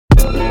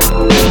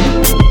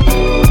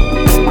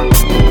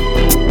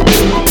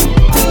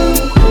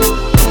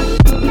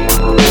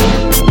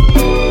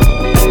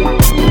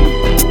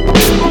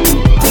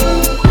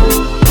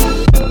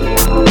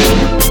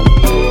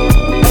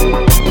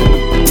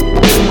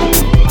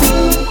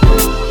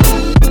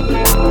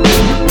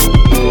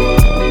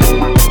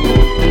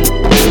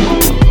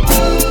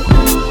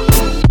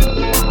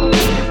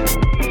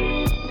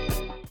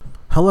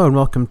Hello and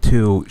welcome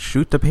to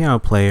Shoot the Piano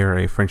Player,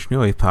 a French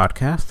New Wave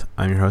podcast.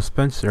 I'm your host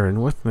Spencer,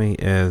 and with me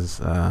is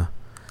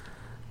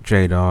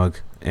J-Dog.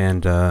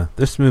 And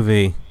this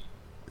movie,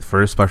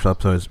 for this special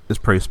episode, is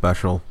pretty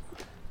special.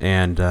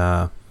 And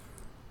I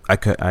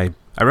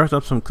wrote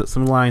up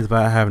some lines,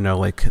 but I have no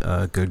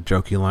good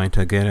jokey line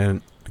to get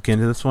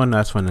into this one.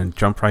 That's when I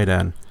jump right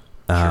in.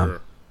 Sure.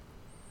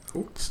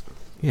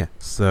 Yeah.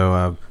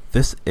 So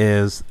this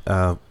is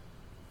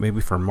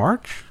maybe for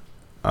March.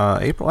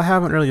 April, I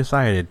haven't really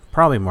decided.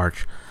 Probably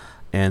March.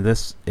 And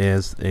this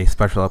is a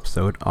special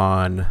episode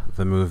on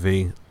the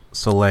movie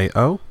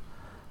Soleil,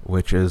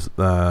 which is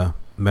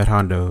Matt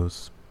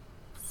Hondo's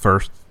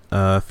first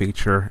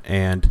feature.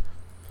 And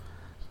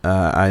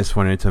I just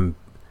wanted to...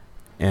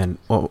 And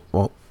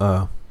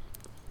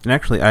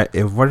actually,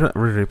 it wasn't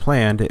originally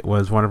planned. It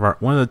was one of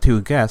the two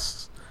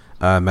guests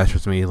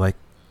messaged me like,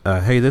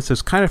 "Hey, this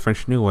is kind of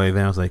French New Wave,"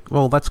 and I was like,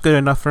 "Well, that's good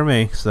enough for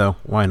me, so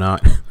why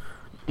not?"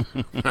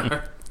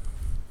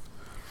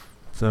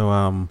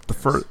 So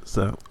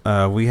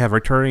we have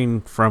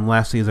returning from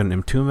last season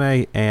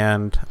Mtume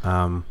and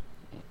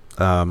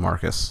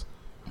Marcus.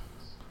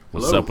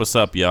 What's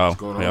up, y'all?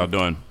 How y'all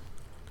doing?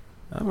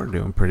 We're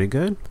doing pretty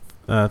good.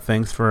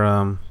 Thanks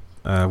for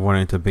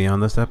wanting to be on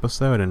this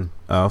episode, and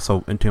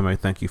also Mtume,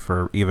 thank you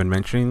for even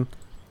mentioning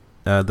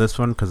this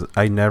one, because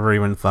I never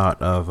even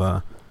thought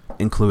of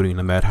including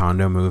a Matt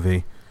Hondo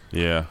movie.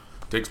 Yeah,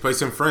 takes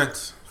place in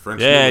France. And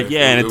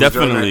it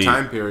definitely that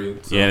time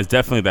period. So. Yeah, it's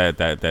definitely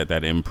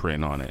that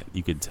imprint on it.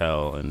 You could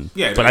tell, and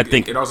but I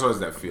think it also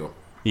has that feel.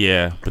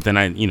 Yeah, but then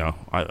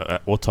I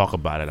we'll talk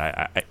about it.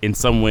 I in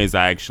some ways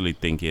I actually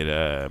think it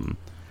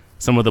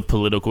some of the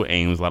political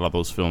aims a lot of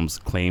those films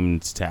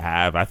claimed to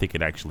have, I think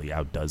it actually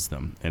outdoes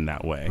them in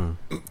that way,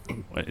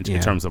 in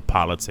terms of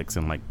politics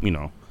and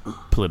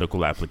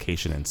political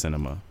application in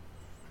cinema.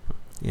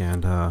 Yeah,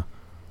 and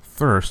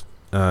first,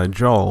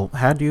 Joel,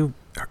 had you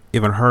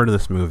even heard of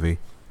this movie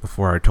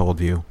before I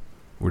told you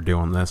we're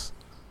doing this?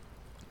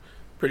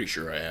 Pretty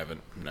sure I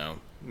haven't. No,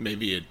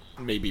 maybe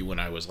when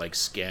I was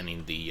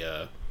scanning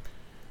the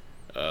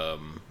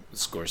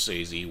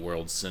Scorsese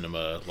World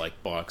Cinema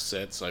box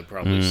sets, I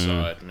probably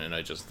saw it, and then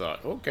I just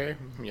thought, okay,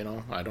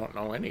 I don't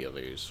know any of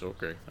these.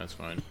 Okay, that's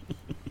fine.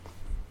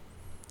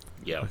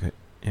 Yeah. Okay.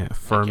 Yeah.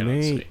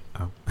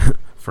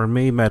 For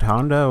me, Matt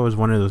Hondo was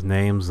one of those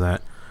names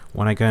that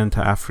when I got into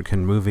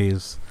African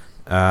movies,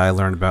 I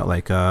learned about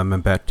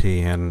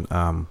Mbeti and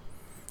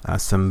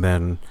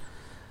Simbin,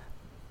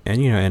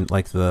 and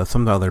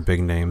some of the other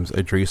big names,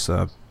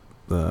 Idrissa,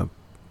 the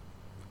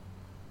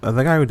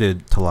guy who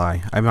did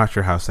Talai. I'm not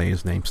sure how to say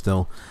his name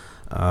still.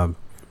 So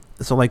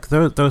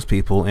those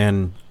people,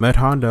 and Matt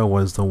Hondo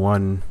was the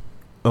one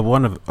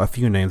of a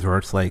few names where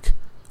it's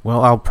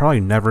well, I'll probably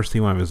never see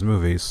one of his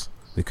movies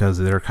because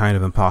they're kind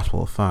of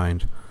impossible to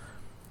find.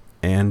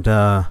 And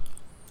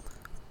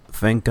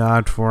thank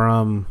God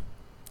for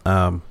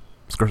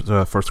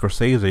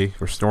Scorsese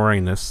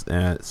restoring this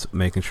and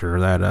making sure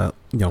that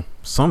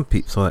some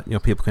people, so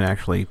that people can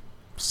actually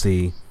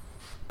see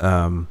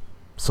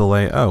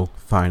Soleil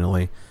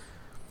finally.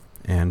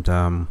 And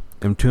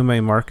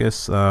Mtume,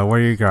 Marcus, what are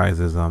you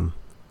guys'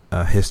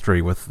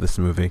 history with this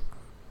movie?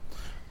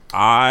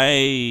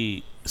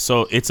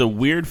 So it's a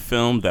weird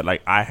film that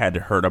I had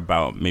heard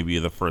about maybe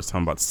the first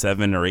time about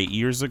 7 or 8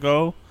 years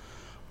ago.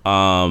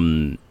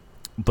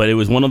 But it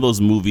was one of those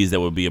movies that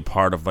would be a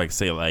part of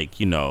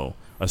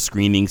a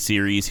screening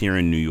series here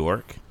in New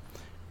York,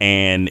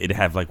 and it'd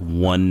have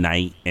one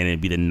night, and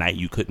it'd be the night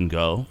you couldn't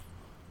go.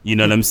 You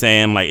know what I'm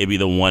saying? It'd be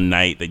the one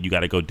night that you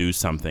got to go do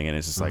something, and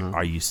it's just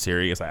are you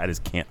serious? I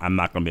just can't. I'm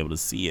not gonna be able to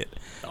see it.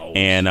 Oh.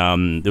 And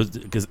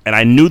and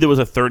I knew there was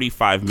a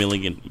 35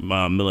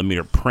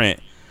 millimeter print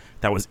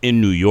that was in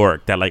New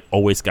York that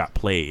always got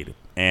played,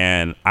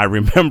 and I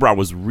remember I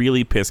was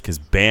really pissed because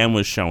Bam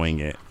was showing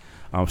it.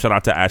 Shout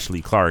out to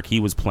Ashley Clark. He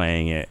was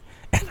playing it,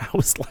 and I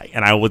was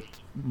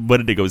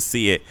wanted to go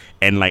see it,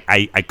 and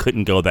I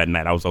couldn't go that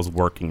night. I was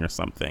working or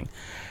something.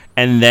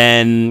 And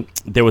then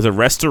there was a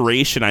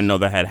restoration I know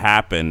that had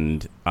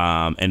happened,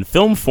 and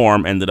Film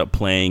Forum ended up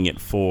playing it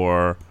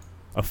for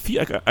a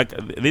few.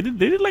 They did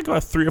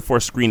 3 or 4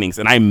 screenings,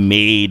 and I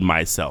made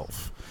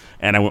myself,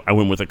 and I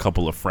went with a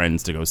couple of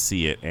friends to go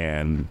see it,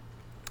 and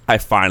I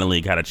finally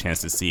got a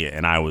chance to see it,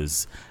 and I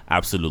was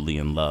absolutely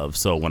in love.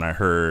 So when I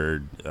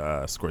heard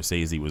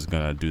Scorsese was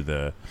gonna do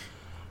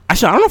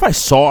actually, I don't know if I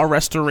saw a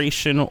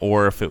restoration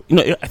or if it,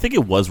 I think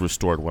it was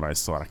restored when I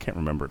saw it. I can't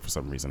remember it for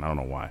some reason. I don't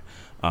know why.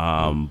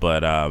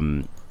 But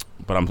I'm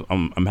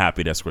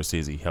happy that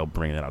Scorsese helped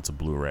bring it out to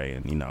Blu-ray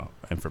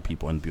and for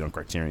people and be on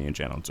Criterion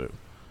Channel too.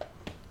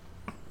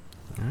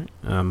 All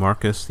right,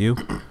 Marcus, you?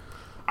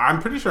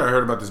 I'm pretty sure I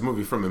heard about this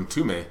movie from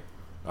Mtume,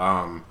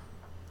 a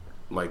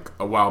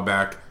while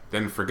back.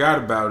 Then forgot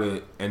about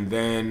it, and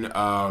then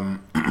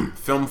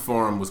Film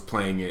Forum was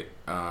playing it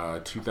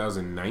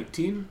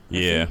 2019.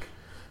 Yeah.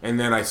 And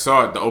then I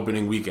saw it the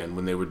opening weekend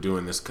when they were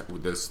doing this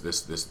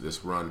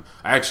run.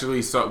 I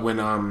actually saw it when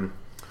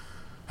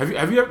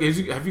have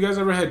you guys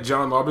ever had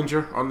John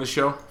Lobinger on the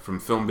show from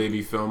Film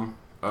Baby Film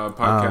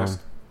podcast?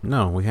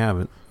 No, we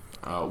haven't.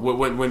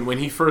 when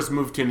he first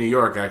moved to New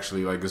York,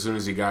 actually, like as soon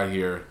as he got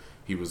here,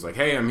 he was like,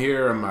 "Hey, I'm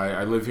here.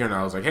 I live here." And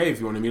I was like, "Hey, if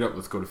you want to meet up,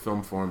 let's go to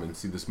Film Forum and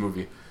see this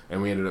movie."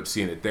 And we ended up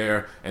seeing it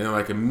there. And then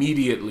like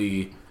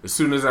immediately, as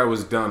soon as I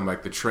was done,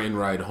 like the train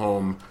ride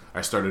home,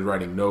 I started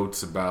writing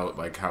notes about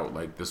like how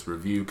like this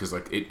review, because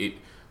like it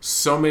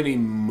so many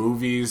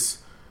movies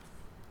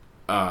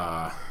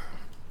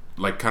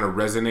like kind of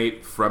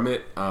resonate from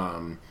it.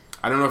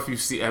 I don't know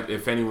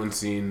if anyone's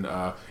seen.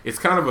 It's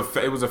kind of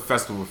it was a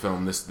festival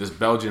film. This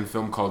Belgian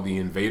film called The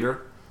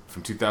Invader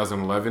from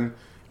 2011.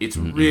 It's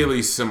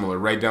really similar,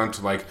 right down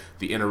to like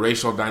the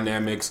interracial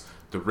dynamics,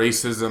 the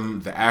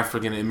racism, the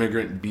African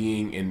immigrant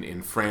being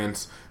in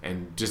France,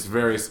 and just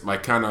various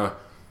like kind of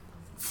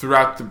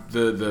throughout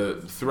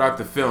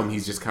the film,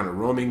 he's just kind of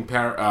roaming.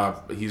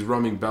 He's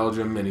roaming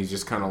Belgium, and he's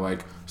just kind of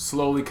like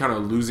slowly kind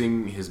of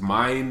losing his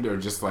mind, or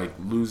just like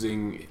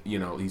losing.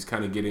 He's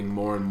kind of getting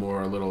more and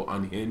more a little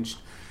unhinged,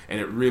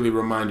 and it really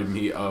reminded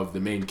me of the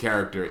main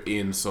character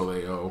in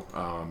Soleil.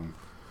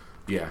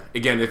 Yeah,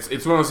 again, it's one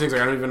of those things.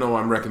 Like, I don't even know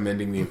why I'm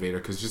recommending The Invader,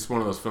 because it's just one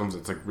of those films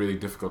that's like really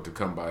difficult to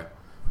come by.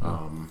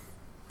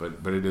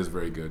 But it is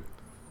very good.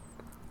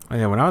 Oh,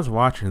 yeah, when I was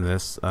watching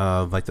this,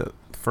 like the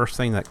first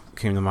thing that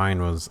came to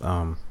mind was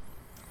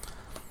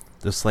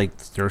just like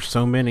there are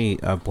so many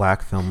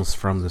black films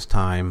from this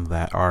time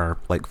that are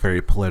like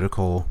very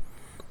political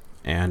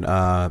and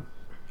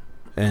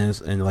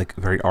like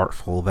very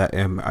artful that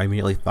I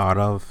immediately thought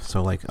of.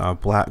 So like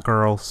Black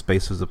Girl,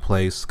 Space is a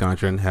Place,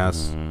 Gungeon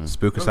has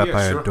Spook Us Up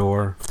by a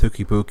Door,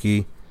 Tuki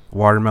Pookie,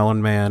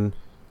 Watermelon Man,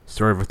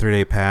 Story of a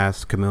 3-Day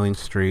Pass, Chameleon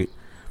Street.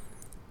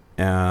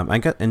 I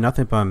got and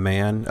Nothing But a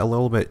Man a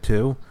little bit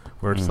too,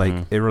 where it's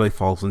like it really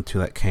falls into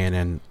that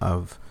canon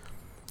of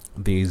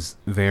these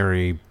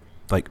very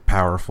like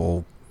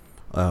powerful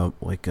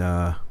like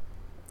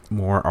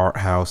more art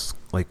house,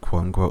 like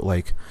quote unquote,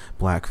 like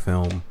black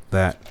film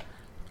that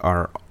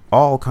are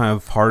all kind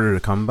of harder to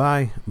come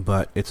by,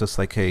 but it's just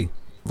like a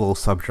little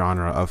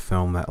subgenre of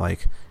film that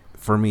like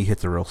for me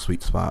hits a real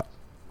sweet spot.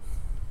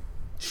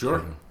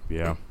 Sure.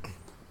 Yeah.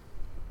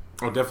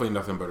 Oh, definitely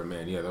Nothing But a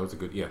Man. Yeah, that was a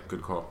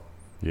good call.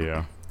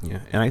 Yeah.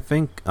 Yeah, and I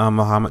think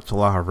Mohamed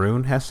Salah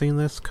Haroun has seen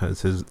this,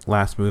 because his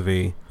last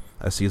movie,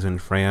 A Season in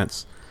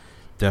France,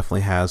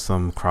 definitely has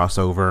some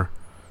crossover.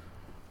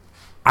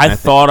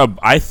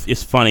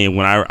 It's funny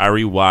when I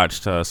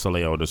rewatched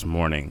Soleil this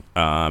morning,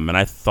 and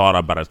I thought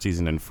about A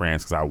Season in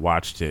France because I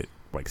watched it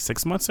like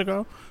 6 months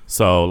ago.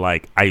 So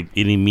like it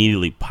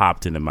immediately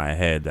popped into my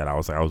head that I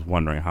was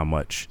wondering how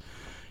much,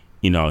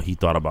 he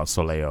thought about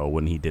Soleil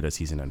when he did A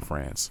Season in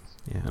France.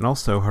 Yeah, and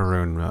also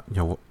Haroun,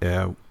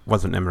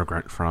 was an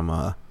immigrant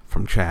from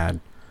Chad.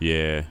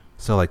 Yeah.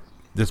 So like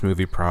this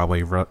movie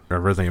probably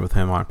resonated with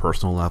him on a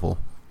personal level.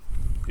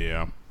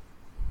 Yeah.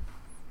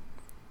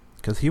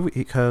 Because he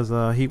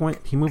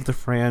moved to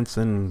France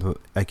in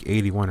like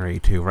 81 or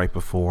 82, right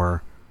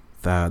before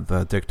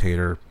the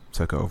dictator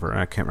took over.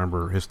 I can't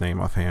remember his name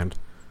offhand.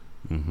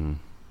 Mm-hmm.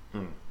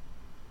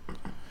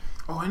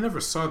 Oh, I never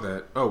saw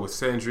that. Oh, with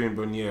Sandrine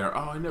Bonnier.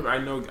 Oh, I never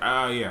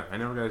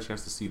got a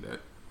chance to see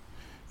that.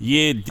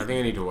 Yeah, I think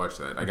I need to watch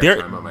that. I got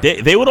time on my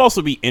hands. They would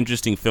also be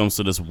interesting films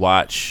to just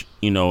watch,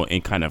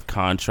 in kind of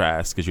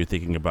contrast, because you're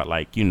thinking about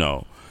like,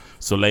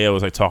 Soleil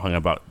was like talking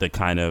about the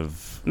kind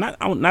of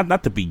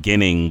not the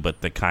beginning,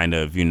 but the kind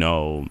of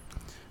the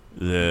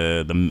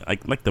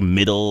like the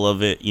middle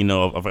of it,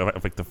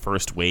 of like the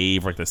first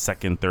wave, like the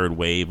second, third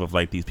wave of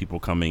like these people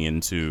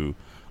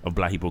of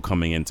black people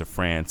coming into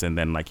France, and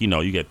then like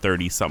you get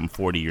 30-something,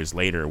 40 years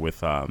later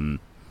with A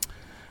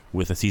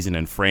Season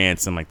in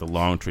France and like the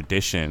long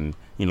tradition,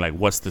 like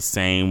what's the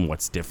same,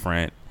 what's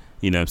different,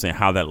 what I'm saying,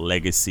 how that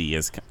legacy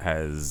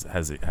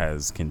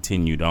has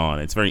continued on.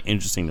 It's very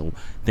interesting to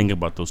think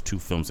about those two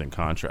films in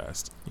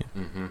contrast. Yeah.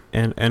 Mm-hmm.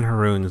 And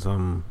Haroun's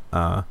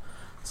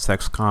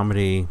sex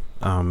comedy,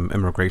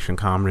 immigration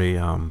comedy,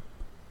 what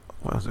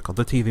was it called?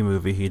 The TV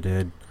movie he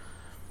did.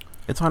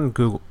 It's on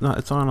Google. No,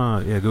 it's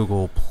on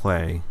Google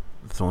Play.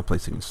 It's the only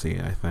place you can see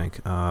it, I think.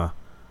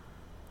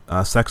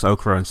 Sex,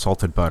 Okra, and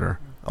Salted Butter.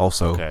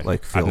 Also,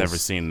 like feels, I've never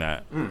seen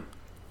that.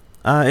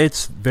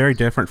 It's very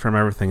different from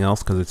everything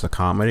else because it's a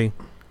comedy,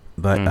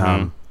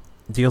 but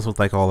deals with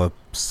like all the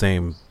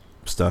same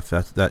stuff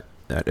that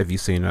if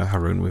you've seen a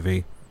Haroun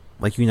movie,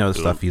 like the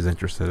stuff he's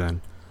interested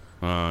in.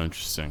 Oh,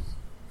 interesting.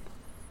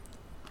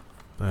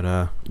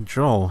 But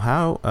Joel,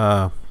 how?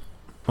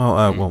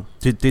 Well,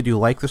 did you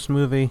like this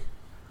movie?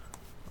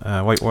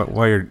 What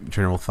are your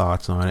general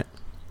thoughts on it?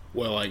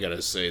 Well, I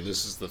gotta say,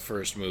 this is the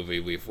first movie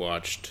we've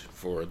watched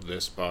for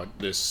this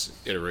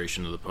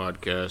iteration of the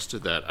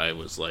podcast that I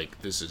was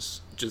like, this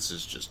is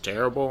just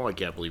terrible. I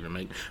can't believe you're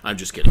making. I'm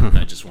just kidding.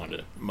 I just wanted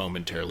to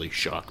momentarily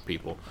shock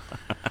people.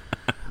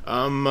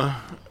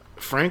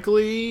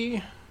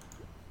 Frankly,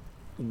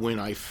 when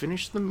I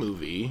finished the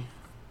movie,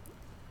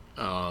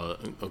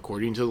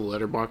 according to the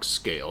Letterboxd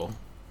scale,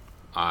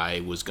 I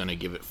was gonna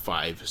give it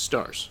 5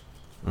 stars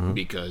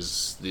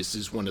because this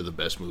is one of the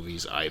best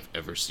movies I've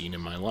ever seen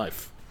in my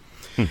life.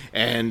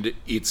 And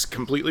it's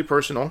completely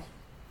personal.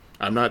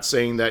 I'm not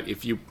saying that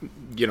if you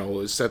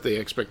set the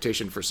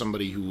expectation for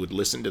somebody who would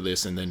listen to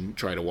this and then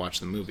try to watch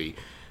the movie,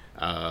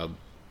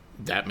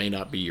 that may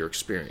not be your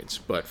experience.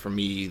 But for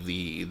me,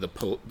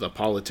 the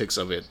politics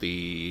of it,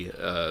 the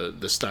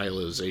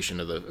stylization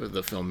of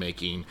the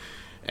filmmaking,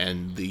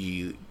 and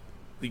the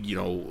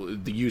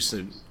use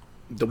of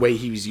the way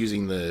he was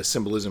using the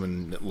symbolism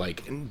and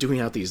like doing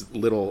out these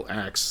little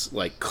acts,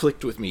 like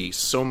clicked with me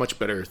so much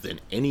better than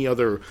any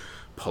other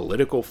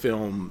political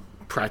film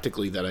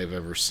practically that I've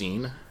ever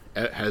seen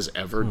has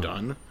ever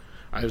done.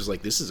 I was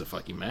like, this is a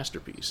fucking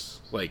masterpiece.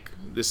 Like,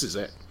 this is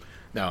it.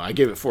 Now I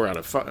gave it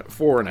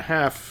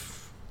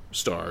 4.5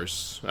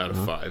 stars out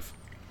of 5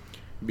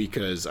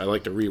 because I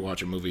like to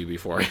rewatch a movie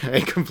before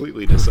I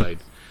completely decide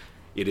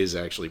it is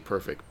actually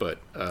perfect. But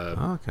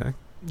okay,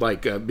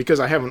 because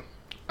I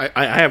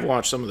have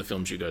watched some of the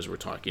films you guys were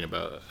talking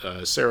about.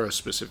 Sarah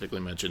specifically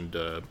mentioned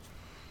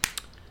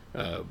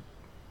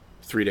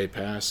 3 Day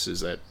Pass. Is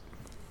that?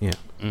 Yeah.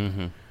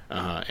 Mm-hmm.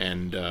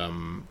 And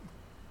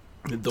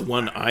the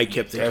one I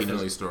kept thinking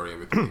Definitely is Story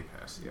of a 3 Day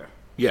Pass. Yeah.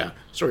 Yeah,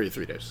 Story of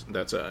 3 Days.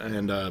 That's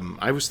and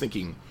I was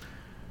thinking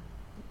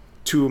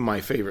 2 of my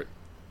favorite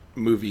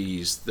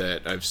movies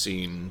that I've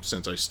seen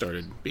since I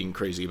started being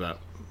crazy about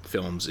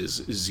films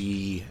is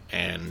Z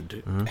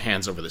and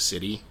Hands Over the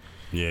City.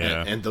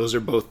 Yeah. And those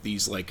are both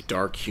these like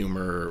dark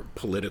humor,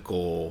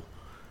 political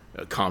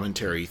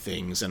commentary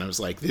things. And I was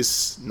like,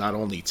 this not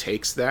only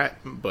takes that,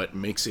 but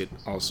makes it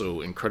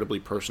also incredibly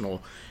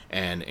personal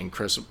and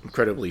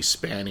incredibly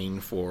spanning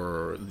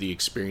for the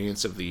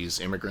experience of these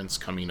immigrants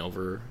coming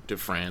over to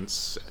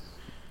France.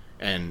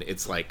 And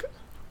it's like,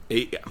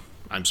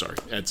 I'm sorry.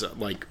 It's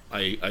like,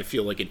 I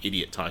feel like an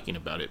idiot talking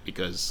about it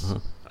because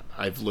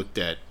I've looked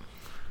at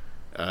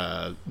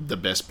the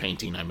best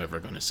painting I'm ever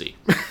going to see.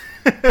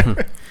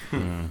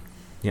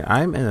 Yeah,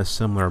 I'm in a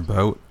similar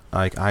boat.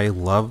 I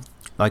love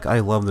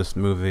this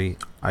movie.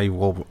 I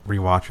will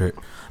rewatch it,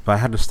 but I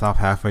had to stop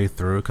halfway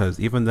through because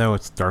even though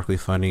it's darkly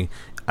funny,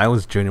 I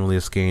was genuinely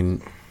just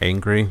getting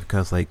angry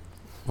because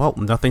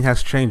nothing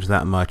has changed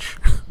that much.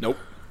 Nope.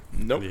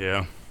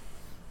 Yeah.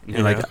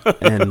 And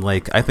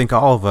I think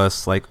all of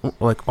us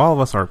all of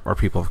us are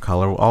people of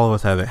color. All of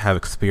us have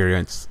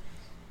experienced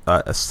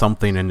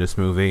something in this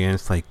movie, and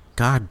it's like,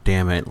 god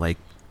damn it, it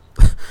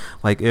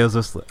was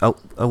just a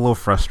little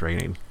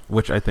frustrating,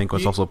 which I think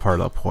was also part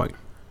of the point.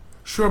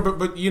 Sure,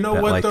 but you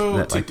know what though?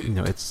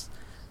 It's.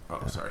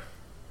 Oh, sorry.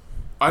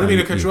 I didn't mean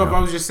to cut you off. I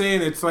was just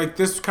saying it's like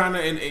this kind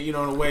of, in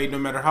a way, no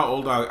matter how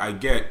old I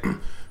get,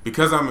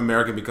 because I'm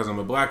American, because I'm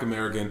a Black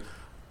American,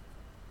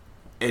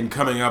 and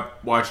coming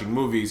up watching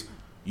movies,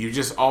 you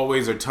just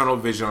always are tunnel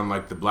vision on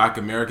like the Black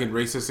American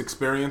racist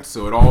experience.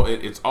 So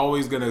it's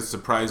always gonna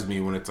surprise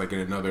me when it's like in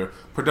another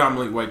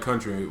predominantly white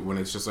country when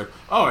it's just like,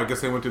 oh, I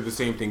guess they went through the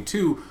same thing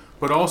too.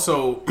 But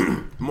also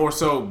more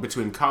so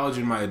between college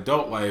and my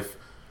adult life.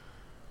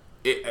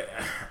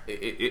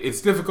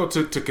 It's difficult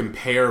to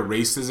compare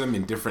racism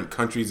in different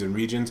countries and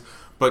regions,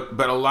 but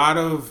a lot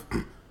of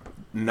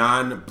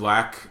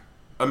non-Black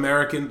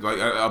American,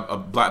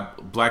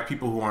 black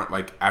people who aren't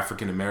like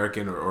African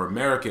American or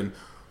American,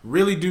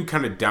 really do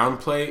kind of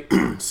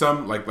downplay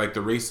some like the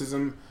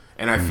racism,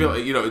 and I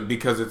feel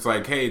because it's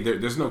like, hey,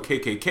 there's no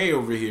KKK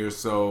over here,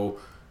 so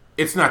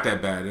it's not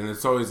that bad, and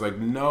it's always like,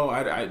 no,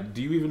 I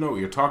do you even know what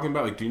you're talking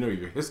about? Like, do you know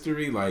your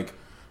history? Like,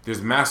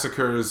 there's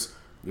massacres.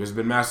 There's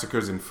been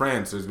massacres in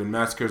France. There's been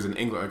massacres in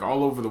England, like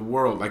all over the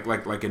world,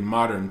 like in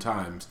modern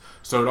times.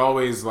 So it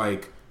always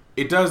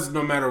it does,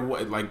 no matter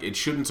what. Like, it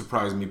shouldn't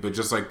surprise me, but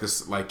just like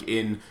this,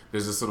 there's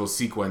this little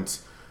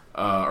sequence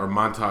or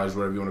montage,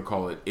 whatever you want to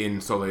call it,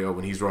 in Soleil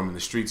when he's roaming the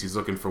streets. He's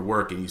looking for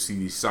work, and you see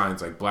these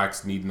signs like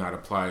blacks need not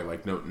apply,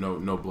 like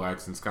no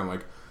blacks, and it's kind of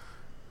like,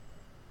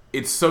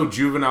 it's so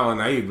juvenile and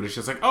naive, but it's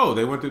just like, oh,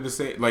 they went through the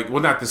same,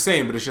 not the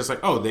same, but it's just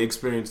like, oh, they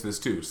experienced this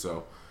too.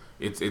 So.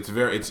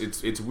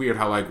 It's weird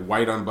how like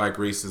white on black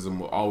racism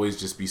will always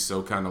just be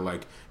so kind of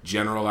like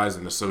generalized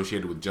and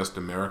associated with just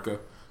America.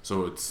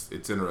 So it's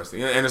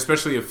interesting, and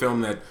especially a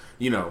film that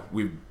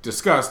we've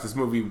discussed. This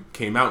movie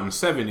came out in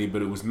 '70,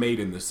 but it was made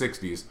in the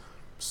 '60s.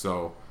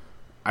 So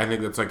I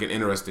think that's like an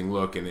interesting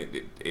look, and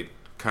it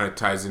kind of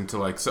ties into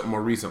like something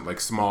more recent, like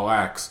Small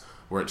Axe,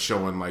 where it's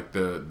showing like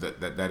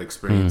that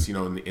experience,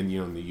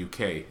 in the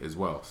UK as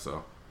well.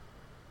 So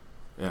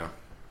yeah.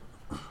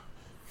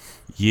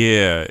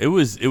 Yeah, it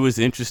was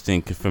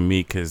interesting for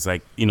me because I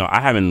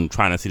have been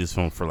trying to see this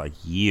film for like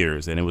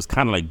years, and it was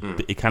kind of like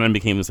it kind of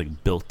became this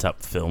like built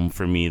up film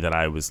for me that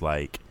I was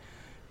like,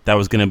 that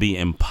was gonna be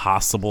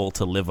impossible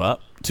to live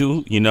up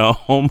to,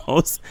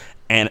 almost,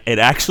 and it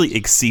actually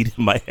exceeded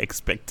my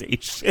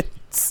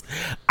expectations.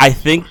 I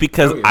think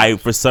because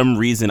for some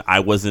reason I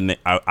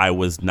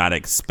was not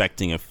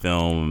expecting a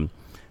film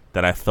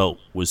that I felt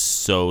was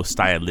so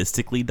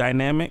stylistically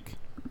dynamic.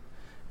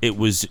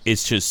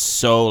 It's just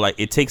so like,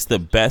 it takes the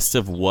best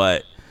of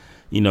what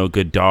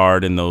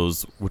Godard and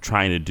those were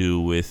trying to do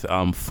with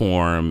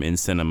form in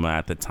cinema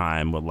at the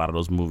time with a lot of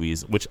those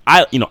movies, which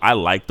I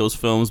like those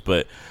films,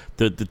 but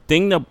the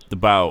thing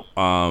about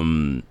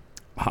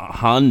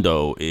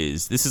Hondo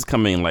this is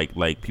coming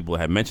like people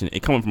have mentioned,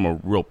 it coming from a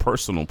real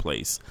personal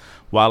place.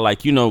 While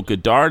like,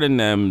 Godard and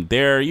them,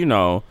 they're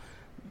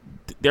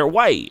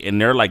white and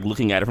they're like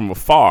looking at it from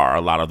afar,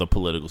 a lot of the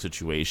political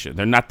situation.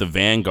 They're not the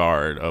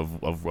vanguard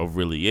of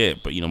really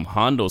it. But,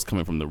 Hondo's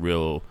coming from the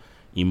real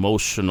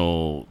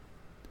emotional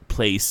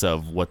place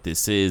of what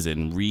this is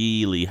and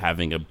really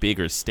having a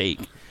bigger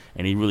stake.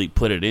 And he really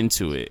put it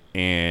into it.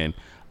 And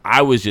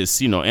I was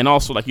just, and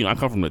also like, I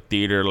come from the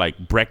theater, like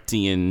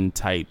Brechtian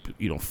type,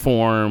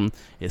 form.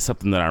 It's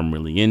something that I'm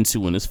really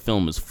into, and this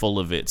film is full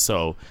of it.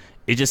 So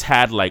it just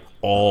had like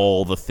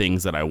all the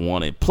things that I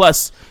wanted.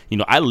 Plus,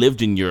 I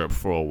lived in Europe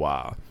for a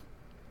while.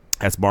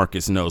 As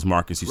Marcus knows,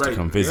 Marcus used to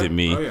come visit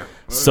me. Oh, yeah.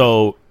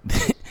 So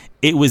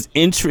it was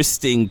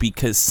interesting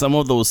because some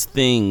of those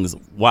things,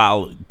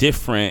 while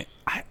different,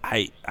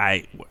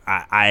 I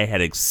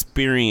had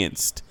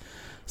experienced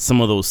some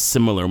of those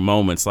similar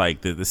moments,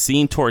 like the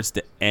scene towards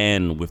the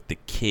end with the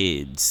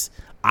kids.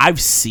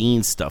 I've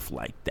seen stuff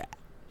like that,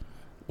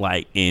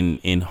 like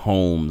in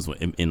homes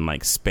in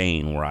like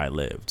Spain where I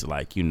lived.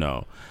 Like,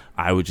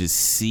 I would just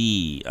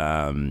see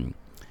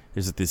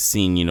there's this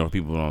scene,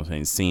 people don't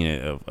say seen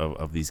it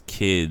of these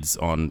kids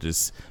on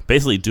just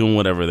basically doing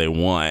whatever they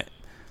want,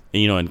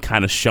 and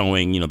kind of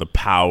showing, the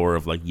power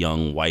of like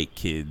young white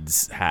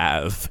kids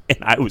have. And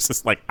I was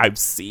just like, I've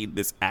seen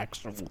this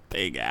actual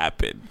thing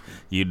happen,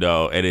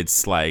 and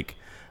it's like,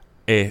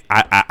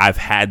 I've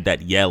had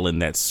that yell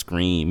and that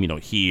scream,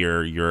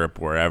 here, Europe,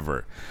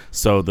 wherever.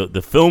 So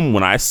the film,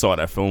 when I saw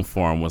that film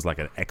forum, was like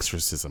an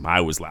exorcism.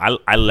 I was like,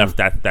 I left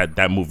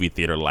that movie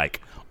theater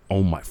like,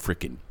 oh my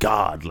freaking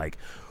God. Like,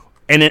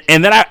 and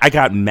then I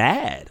got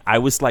mad. I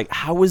was like,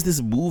 how is this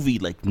movie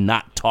like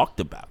not talked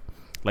about?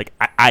 Like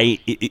I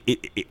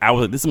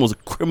was like, this is the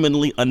most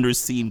criminally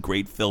underseen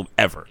great film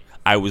ever.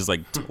 I was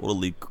like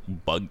totally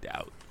bugged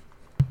out.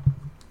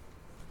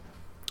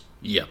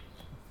 Yeah,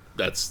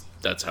 that's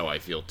how I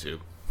feel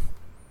too.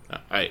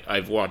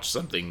 I've watched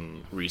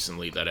something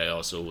recently that I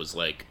also was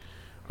like,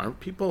 why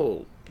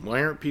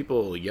aren't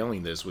people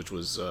yelling this? Which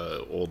was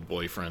Old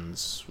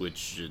Boyfriends,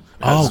 which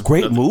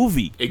great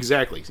movie.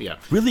 Exactly, yeah,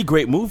 really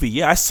great movie.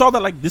 Yeah, I saw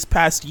that like this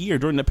past year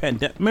during the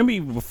pandemic. Maybe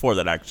before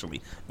that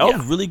actually. That was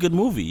a really good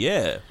movie.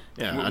 Yeah.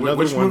 Yeah.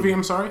 Which movie?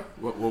 I'm sorry.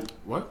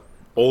 What?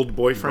 Old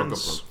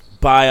Boyfriends.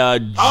 By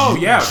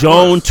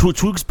Joan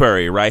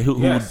Tewksbury, right?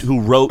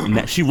 Who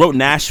wrote? She wrote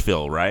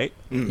Nashville, right?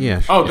 Yeah.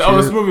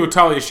 This movie with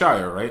Talia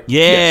Shire, right?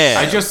 Yeah. Yes.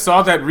 I just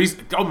saw that.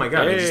 Oh my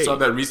God! I just saw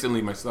that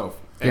recently myself.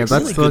 Yeah,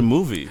 that's a good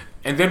movie.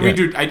 And then we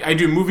do. I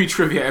do movie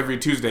trivia every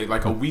Tuesday.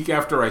 Like a week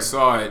after I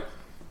saw it,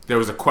 there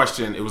was a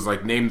question. It was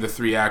like, name the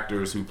 3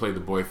 actors who play the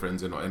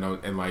boyfriends,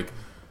 and like,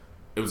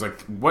 it was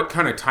like, what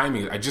kind of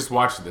timing? I just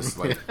watched this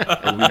like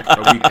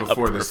a week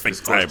before this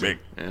question.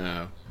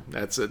 Yeah,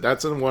 that's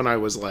the one I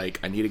was like,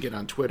 I need to get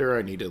on Twitter.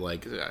 I need to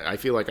I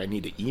feel like I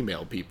need to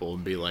email people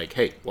and be like,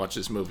 hey, watch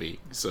this movie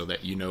so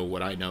that you know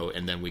what I know,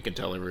 and then we can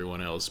tell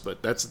everyone else.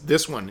 But that's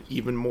this one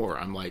even more.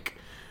 I'm like,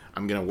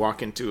 I'm going to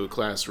walk into a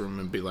classroom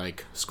and be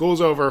like, school's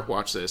over,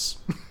 watch this,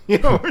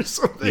 or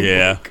something.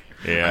 Yeah,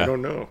 I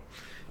don't know.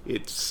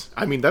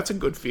 That's a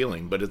good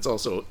feeling, but it's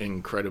also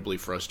incredibly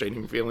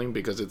frustrating feeling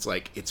because it's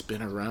like, it's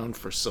been around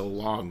for so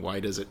long. Why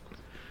does it,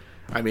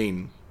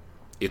 we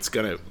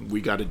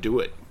got to do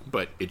it,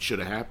 but it should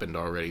have happened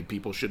already.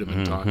 People should have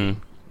been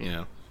talking,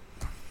 Yeah.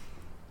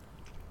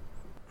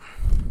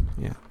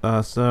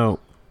 So,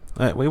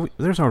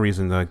 there's no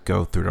reason to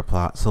go through the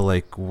plot. So,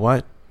 like,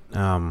 what,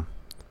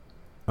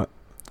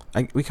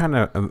 we kind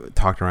of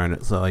talked around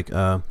it. So, like,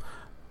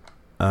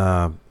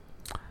 how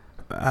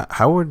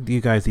would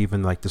you guys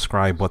even like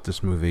describe what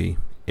this movie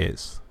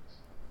is?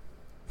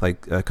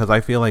 Like, because I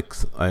feel like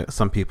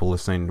some people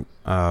listening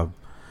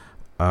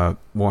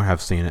won't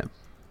have seen it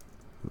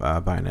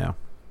by now.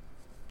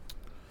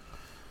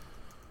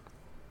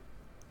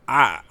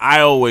 I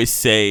always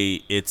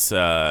say it's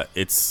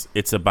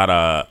about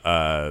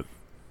a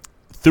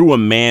through a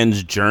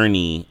man's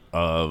journey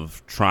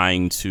of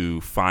trying to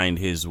find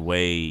his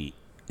way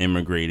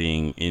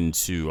immigrating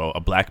into a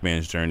black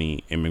man's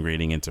journey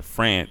immigrating into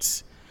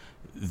France.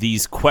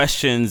 These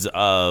questions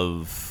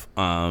of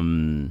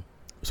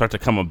start to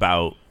come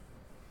about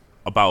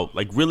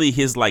like really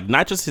his like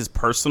not just his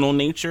personal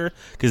nature,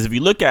 because if you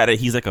look at it,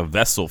 he's like a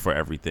vessel for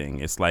everything.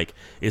 It's like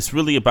it's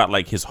really about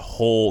like the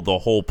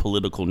whole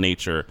political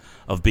nature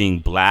of being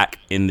black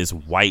in this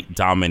white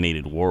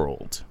dominated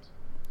world,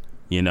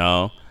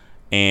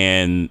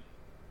 and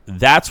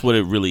that's what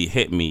it really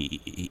hit me.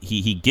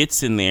 He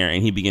gets in there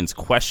and he begins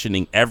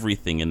questioning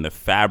everything in the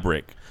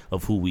fabric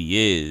of who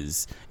he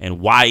is and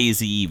why is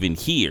he even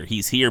here.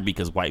 He's here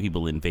because white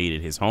people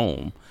invaded his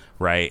home,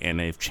 right? And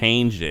they've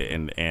changed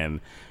it,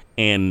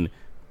 and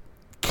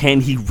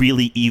can he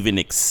really even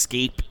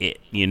escape it?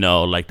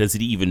 Like, does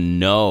he even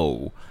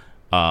know?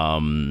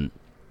 Does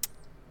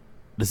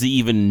he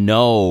even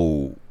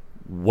know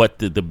what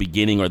the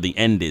beginning or the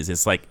end is?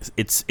 It's like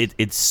it's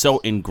so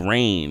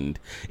ingrained.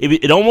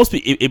 It almost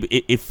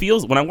it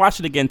feels, when I watch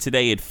it again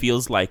today, it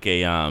feels like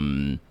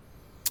it's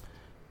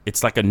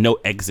like a no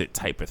exit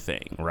type of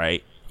thing,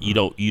 right?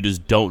 you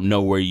just don't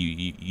know where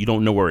you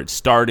don't know where it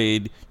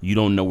started. You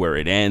don't know where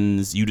it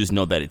ends. You just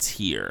know that it's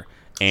here,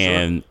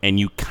 and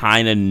you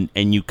kind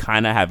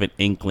of have an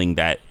inkling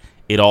that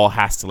it all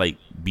has to like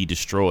be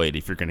destroyed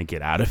if you're going to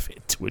get out of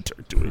it to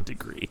a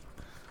degree.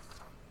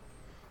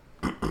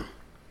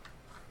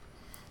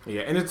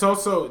 Yeah, and it's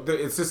also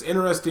it's this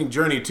interesting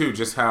journey too,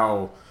 just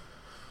how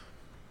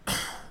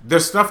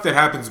there's stuff that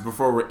happens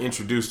before we're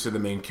introduced to the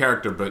main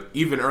character, but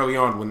even early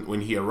on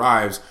when he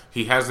arrives,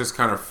 he has this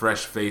kind of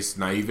fresh-faced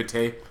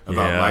naivete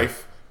about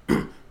life.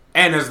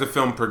 And as the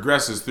film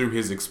progresses through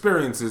his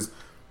experiences,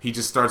 he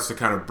just starts to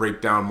kind of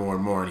break down more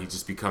and more, and he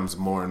just becomes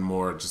more and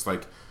more just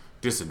like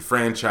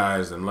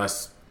disenfranchised and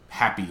less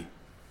happy,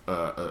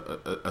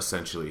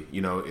 essentially.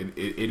 You know,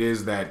 it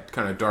is that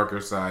kind of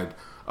darker side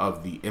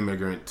of the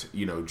immigrant,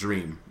 you know,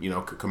 dream, you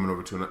know, coming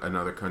over to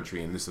another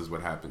country, and this is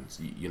what happens,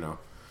 you know.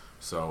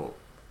 So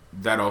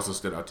that also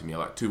stood out to me a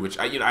lot too. Which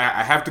I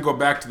have to go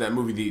back to that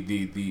movie,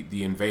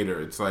 the Invader.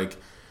 It's like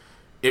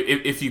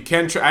if you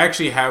can, I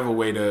actually have a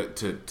way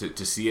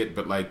to see it,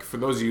 but like for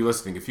those of you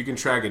listening, if you can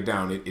track it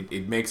down,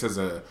 it makes as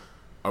a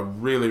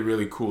really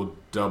really cool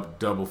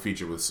double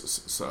feature with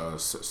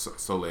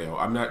Soleil.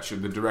 I'm not sure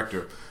the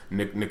director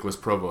Nicholas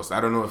Provost.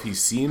 I don't know if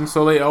he's seen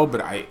Soleil,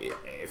 but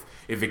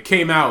if it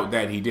came out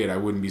that he did, I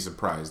wouldn't be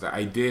surprised.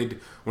 I did,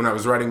 when I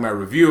was writing my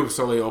review of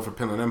Soleil for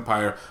Pinland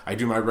Empire, I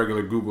do my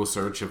regular Google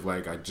search of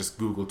like, I just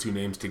Google two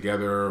names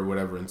together or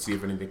whatever and see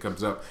if anything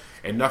comes up.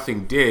 And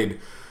nothing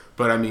did,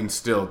 but I mean,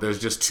 still, there's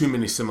just too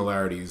many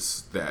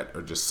similarities that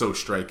are just so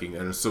striking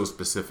and are so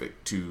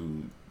specific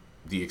to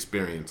the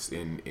experience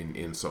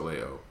in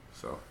Soleil.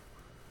 So,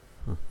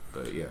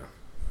 but yeah.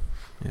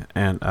 Yeah,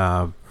 and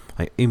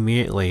like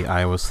immediately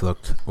I was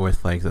hooked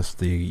with like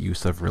the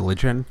use of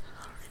religion.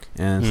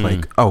 And it's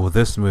like, oh,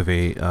 this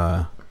movie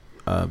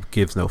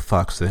gives no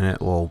fucks in it.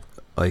 Well,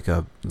 like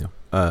it'll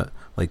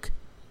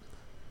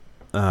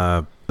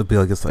be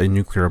like a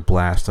nuclear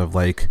blast of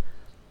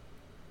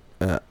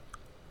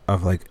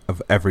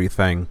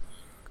everything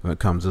when it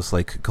comes to just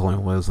like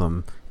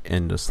colonialism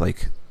and just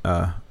like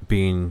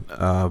being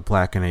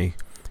black in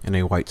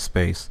a white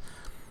space,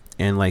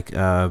 and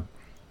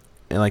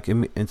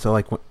so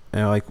like.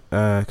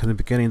 Cause in the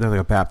beginning there's like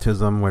a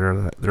baptism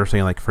where they're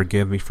saying like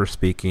forgive me for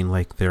speaking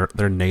like their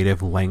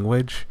native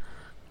language.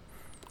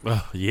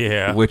 Oh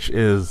yeah, which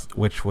was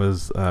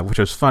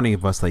funny,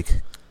 but it's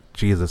like,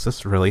 Jesus,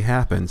 this really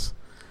happens.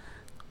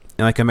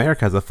 And like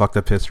America has a fucked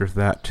up history of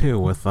that too,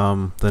 with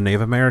the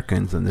Native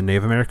Americans and the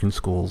Native American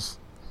schools.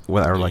 They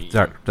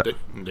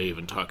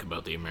even talk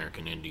about the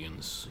American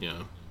Indians,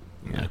 in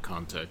that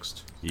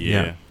context.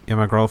 Yeah,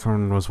 my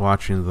girlfriend was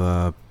watching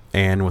the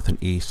Anne with an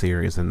E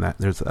series, and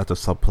that's a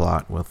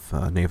subplot with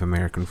a Native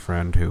American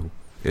friend who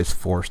is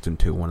forced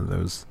into one of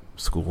those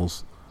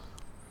schools.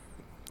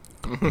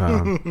 What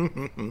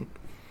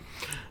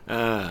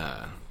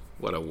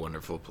a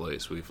wonderful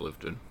place we've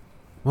lived in.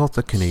 Well, it's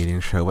a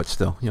Canadian show, but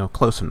still,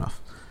 close enough.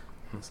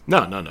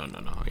 No.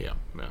 Yeah,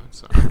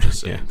 I'm just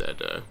saying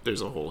that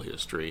there's a whole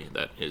history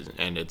that is,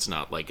 and it's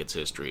not like it's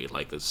history,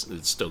 like it's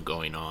still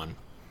going on.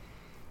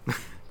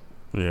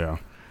 Yeah.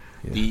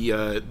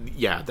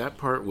 That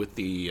part with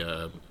the,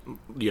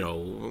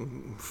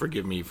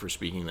 forgive me for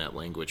speaking that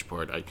language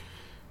part.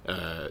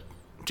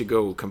 To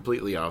go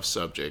completely off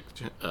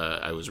subject,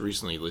 I was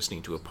recently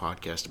listening to a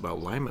podcast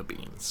about lima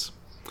beans.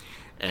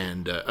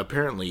 And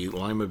apparently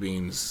lima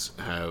beans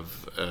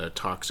have a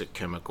toxic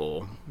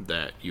chemical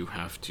that you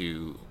have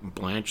to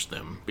blanch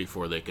them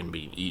before they can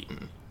be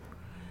eaten.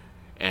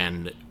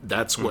 And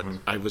that's what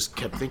I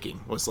kept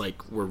thinking, was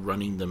like, we're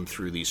running them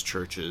through these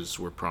churches.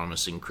 We're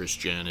promising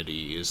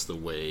Christianity is the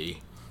way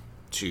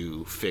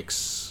to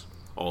fix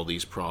all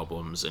these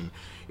problems. And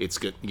it's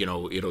good,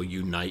 it'll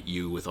unite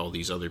you with all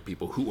these other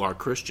people who are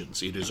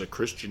Christians. It is a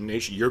Christian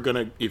nation.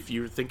 If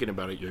you're thinking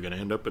about it, you're going to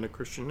end up in a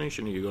Christian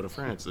nation and you go to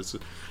France.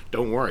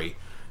 Don't worry.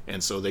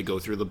 And so they go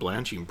through the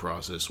blanching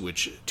process,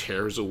 which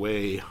tears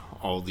away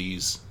all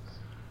these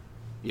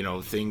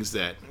things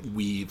that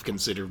we've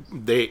considered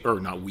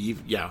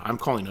I'm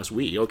calling us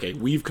we. Okay,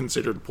 we've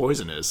considered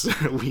poisonous.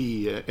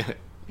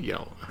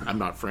 I'm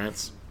not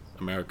France,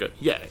 America.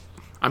 Yeah,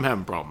 I'm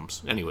having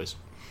problems. Anyways,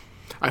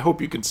 I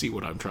hope you can see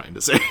what I'm trying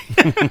to say.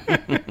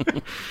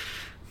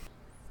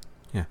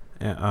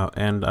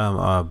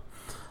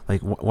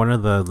 One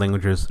of the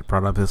languages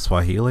brought up is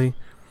Swahili,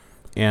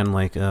 and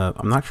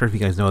I'm not sure if you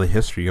guys know the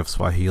history of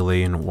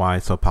Swahili and why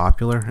it's so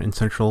popular in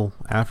Central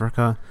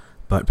Africa,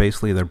 but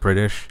basically the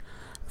British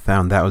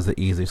found that was the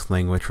easiest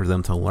language for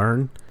them to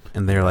learn,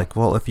 and they're like,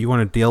 well, if you want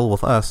to deal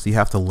with us, you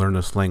have to learn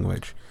this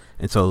language.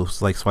 And so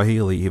it's like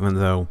Swahili, even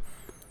though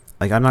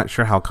I'm not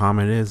sure how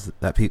common it is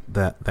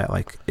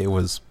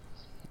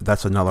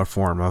that's another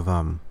form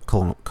of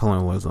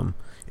colonialism,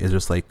 is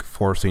just like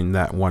forcing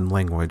that one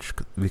language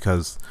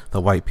because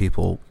the white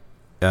people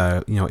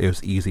it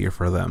was easier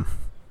for them.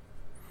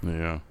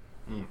 Yeah.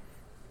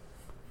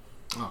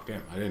 Oh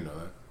damn, I didn't know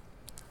that.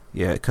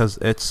 Yeah, because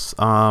it's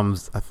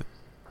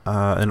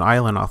an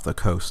island off the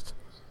coast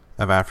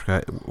of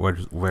Africa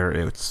where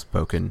it's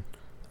spoken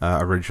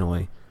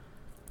originally,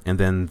 and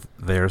then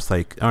there's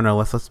like, oh no,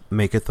 let's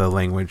make it the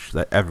language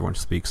that everyone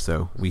speaks,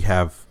 so we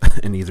have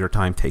an easier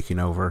time taking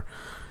over.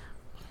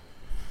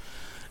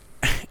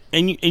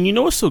 And you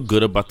know what's so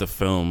good about the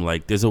film?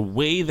 Like, there's a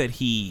way that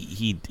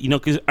he you know,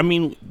 because I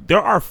mean,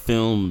 there are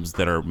films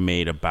that are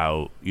made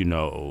about, you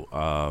know,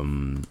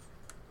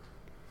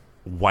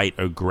 white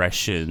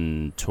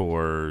aggression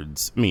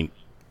towards, I mean,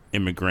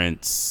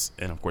 immigrants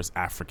and of course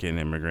African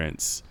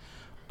immigrants.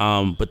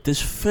 But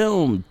this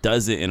film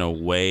does it in a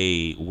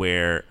way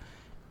where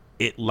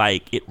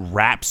it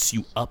wraps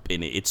you up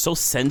in it. It's so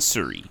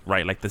sensory,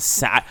 right? Like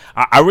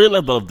I really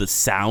love the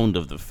sound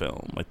of the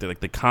film, like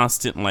the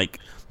constant like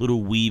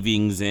little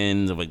weavings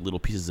in of like little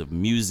pieces of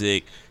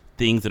music,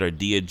 things that are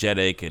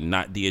diegetic and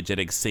not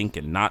diegetic, sync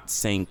and not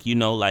sync. You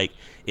know, like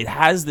it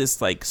has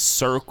this like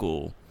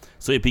circle,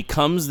 so it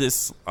becomes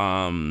this.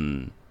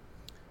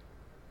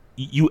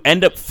 You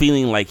end up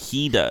feeling like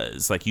he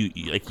does, like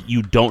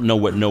you don't know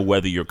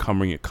whether you're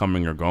coming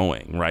or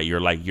going, right?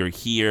 You're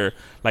here.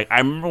 Like I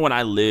remember when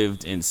I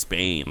lived in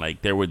Spain,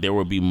 like there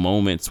would be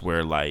moments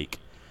where like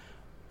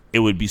it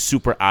would be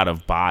super out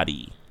of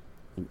body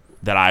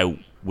that I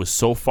was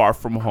so far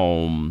from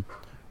home.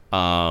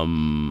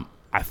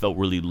 I felt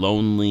really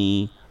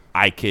lonely.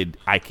 I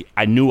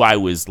knew I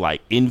was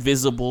like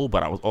invisible,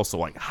 but I was also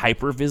like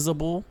hyper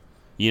visible.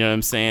 You know what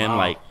I'm saying?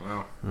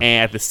 Wow. And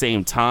at the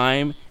same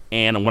time.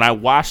 And when I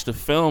watched the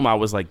film, I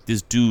was like,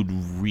 this dude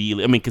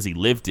really, I mean, because he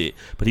lived it,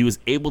 but he was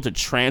able to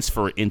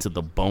transfer it into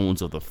the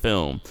bones of the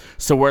film.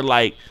 So we're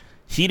like,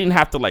 he didn't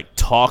have to like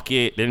talk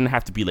it. There didn't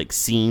have to be like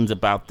scenes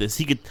about this.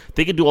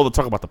 They could do all the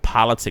talk about the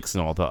politics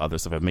and all the other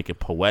stuff and make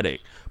it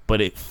poetic.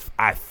 But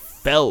I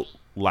felt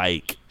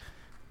like,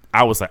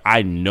 I was like,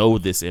 I know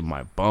this in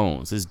my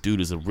bones. This dude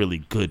is a really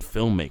good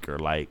filmmaker.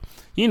 Like,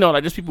 you know,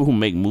 like there's people who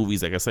make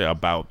movies, like I say,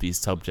 about these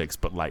subjects,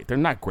 but like they're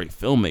not great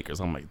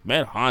filmmakers. I'm like,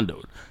 man,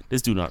 Hondo,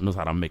 this dude knows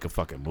how to make a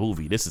fucking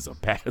movie. This is some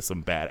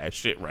badass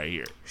shit right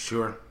here.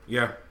 Sure,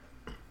 yeah.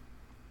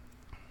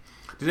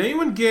 Did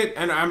anyone get?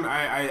 And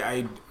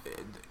I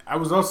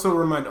was also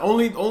reminded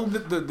only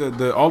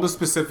the all the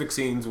specific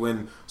scenes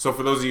when. So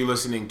for those of you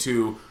listening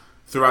to,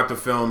 throughout the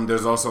film,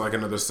 there's also like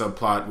another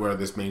subplot where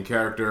this main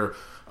character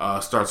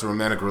starts a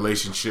romantic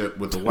relationship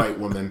with a white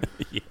woman.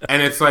 Yeah.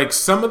 And it's like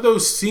some of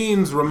those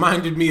scenes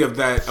reminded me of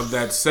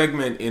that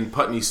segment in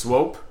Putney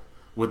Swope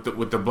with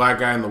the black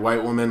guy and the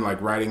white woman like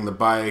riding the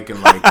bike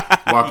and like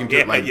walking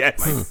to like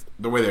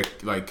the way they're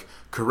like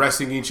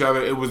caressing each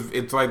other. It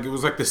was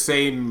like the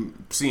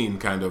same scene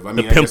kind of. I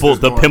mean,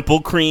 the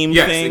pimple cream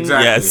yes, thing.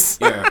 Exactly. Yes,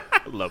 yeah.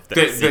 I love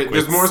that.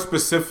 There's more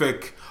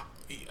specific.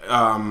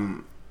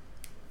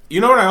 You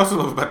know what I also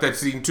love about that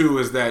scene too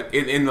is that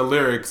in the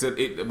lyrics,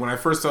 when I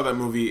first saw that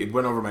movie, it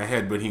went over my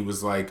head. But he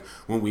was like,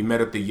 when we met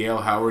at the Yale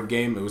Howard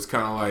game, it was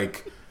kind of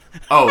like,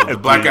 oh, the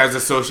black guys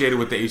associated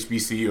with the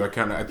HBCU. I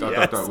thought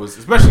that was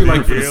especially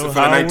like for the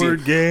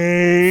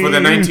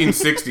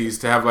 1960s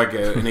to have like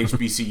an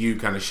HBCU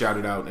kind of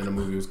shouted out in a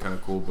movie was kind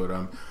of cool. But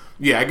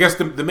yeah, I guess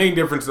the main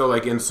difference though,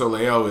 like in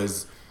Soleil,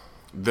 is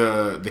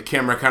the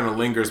camera kind of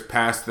lingers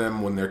past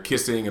them when they're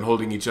kissing and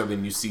holding each other,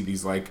 and you see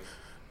these like,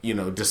 you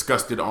know,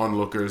 disgusted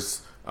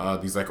onlookers,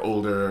 these like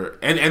older,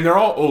 and they're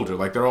all older,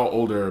 like they're all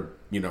older,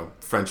 you know,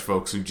 French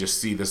folks who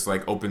just see this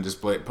like open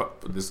display,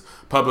 this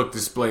public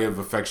display of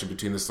affection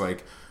between this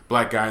like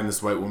black guy and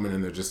this white woman,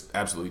 and they're just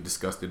absolutely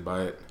disgusted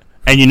by it.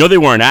 And you know they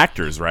weren't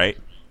actors, right?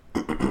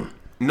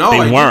 No,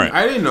 they weren't.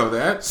 I didn't know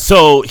that.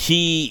 So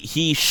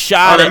he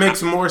shot. Oh, that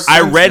makes more sense.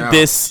 I read now.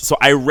 this. So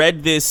I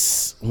read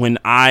this when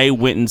I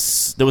went and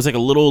there was like a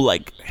little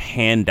like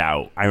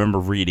handout. I remember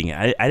reading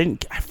it. I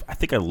didn't. I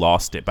think I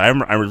lost it, but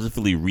I was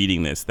really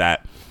reading this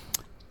that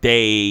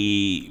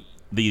the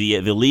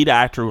lead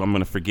actor, I'm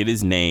gonna forget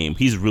his name.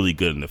 He's really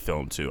good in the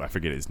film too. I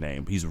forget his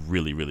name. He's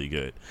really really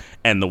good.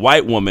 And the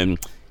white woman,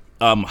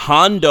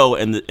 Hondo,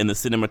 and the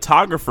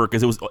cinematographer,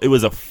 because it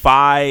was a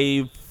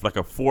 4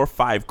 or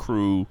 5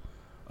 crew.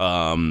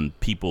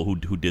 People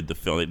who did the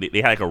film.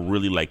 They had like a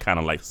really like kind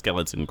of like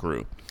skeleton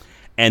crew,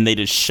 and they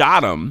just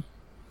shot them,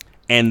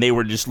 and they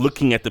were just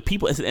looking at the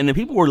people, and the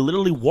people were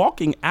literally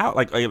walking out.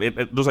 Like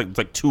there's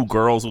like 2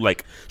 girls who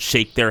like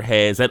shake their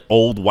heads. That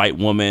old white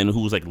woman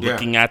who was like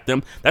looking at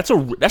them. That's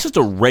just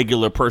a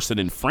regular person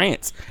in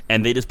France,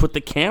 and they just put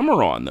the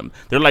camera on them.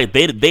 They're like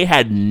they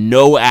had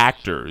no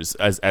actors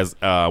as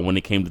when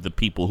it came to the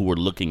people who were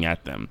looking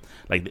at them.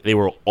 Like they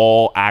were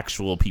all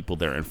actual people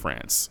there in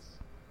France.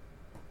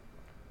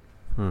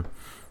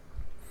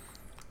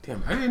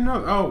 Damn, I didn't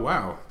know. Oh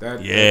wow, that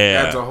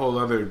adds a whole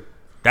other.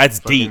 That's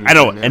deep. I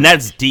know, and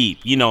that's deep.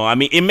 You know, I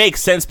mean, it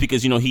makes sense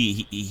because you know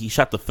he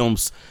shot the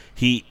films.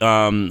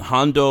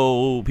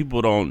 Hondo.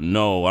 People don't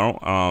know.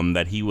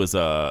 That he was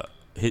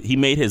he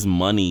made his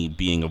money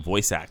being a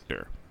voice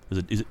actor.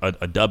 He's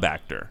a dub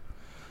actor.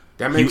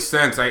 That makes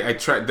sense. I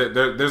tried.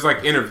 There's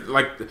like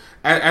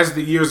as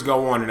the years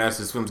go on and as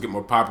his films get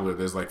more popular,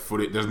 there's like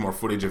footage. There's more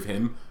footage of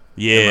him.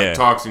 Yeah, and like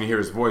talks and you hear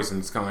his voice and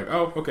it's kind of like,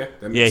 oh, okay.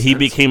 That makes he sense.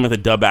 became like a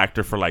dub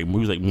actor for like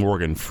movies like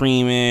Morgan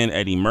Freeman,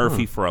 Eddie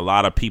Murphy, for a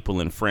lot of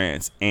people in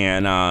France.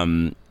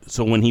 And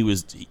so when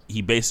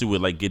he basically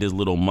would like get his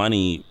little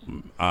money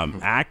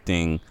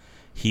acting,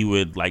 he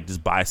would like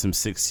just buy some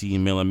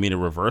 16 millimeter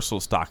reversal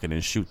stock and then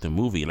shoot the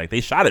movie. Like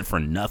they shot it for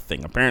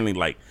nothing. Apparently,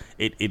 like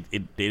it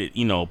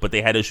but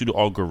they had to shoot it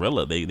all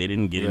guerrilla. They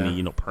didn't get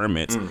any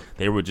permits.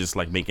 They were just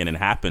like making it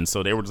happen.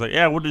 So they were just like,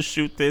 yeah, we'll just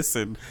shoot this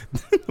and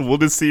we'll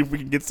just see if we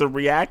can get some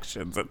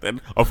reactions. And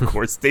then of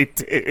course they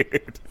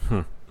did.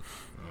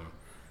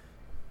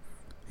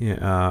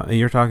 Yeah,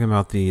 you're talking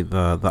about the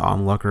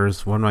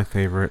onlookers. One of my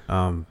favorite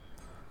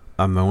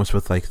moments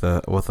with like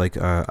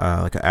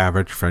an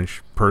average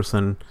French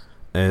person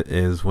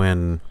is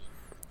when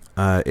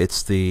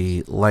it's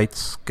the light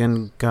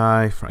skinned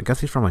guy. I guess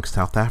he's from like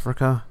South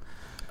Africa.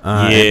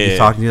 And he's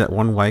talking to that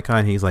one white guy,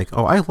 and he's like,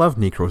 "Oh, I love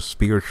Negro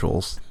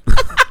spirituals."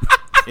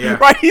 Yeah,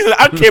 right. He's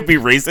like, I can't be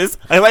racist.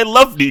 I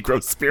love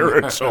Negro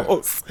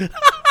spirituals.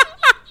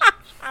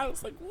 I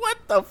was like, "What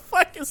the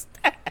fuck is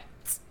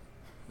that?"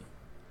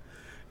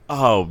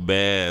 Oh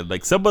man,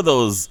 like some of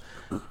those,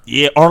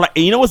 yeah. Or like,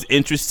 you know what's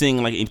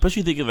interesting? Like,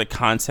 especially think of the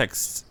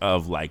context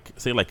of like,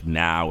 say, like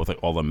now with like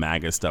all the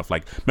MAGA stuff.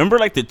 Like, remember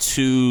like the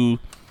two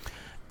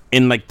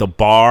in like the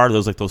bar? There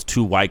was like those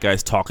two white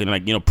guys talking.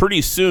 Like,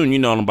 pretty soon,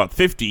 in about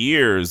 50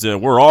 years,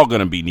 we're all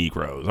gonna be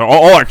Negroes.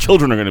 All our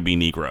children are gonna be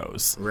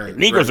Negroes. Right.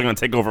 Negroes are gonna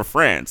take over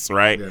France,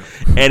 right? Yeah.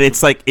 And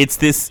it's like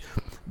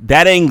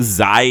that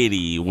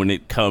anxiety when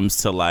it comes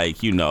to like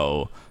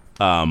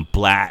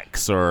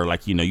blacks, or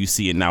like you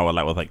see it now a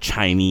lot with like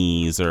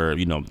Chinese, or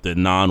the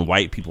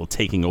non-white people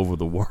taking over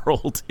the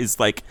world. It's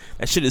like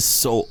that shit is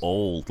so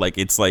old. Like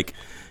it's like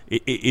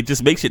it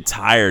just makes you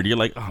tired. You're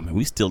like, oh man,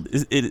 we still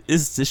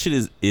this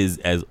shit is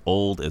as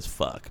old as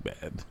fuck,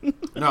 man.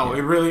 No,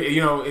 it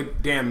really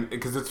damn,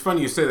 because it's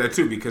funny you say that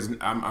too, because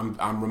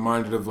I'm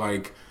reminded of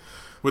like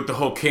with the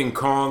whole King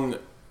Kong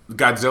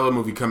Godzilla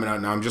movie coming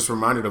out now. I'm just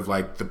reminded of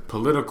like the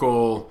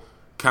political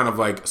kind of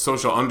like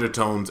social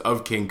undertones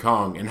of King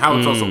Kong and how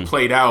it's also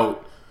played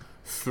out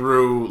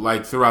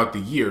throughout the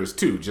years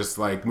too, just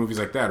like movies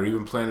like that, or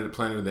even Planet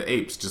of the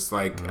Apes. Just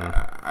like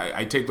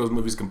I take those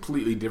movies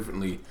completely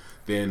differently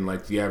than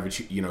like the average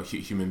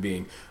human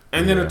being.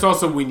 And then it's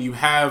also when you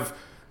have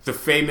the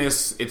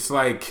famous, it's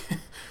like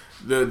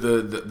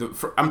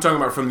I'm talking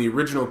about from the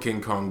original King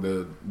Kong,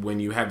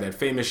 when you have that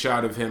famous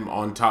shot of him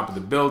on top of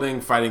the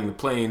building fighting the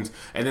planes,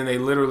 and then they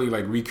literally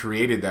like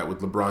recreated that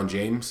with LeBron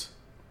James.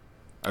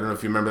 I don't know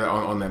if you remember that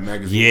on that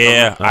magazine.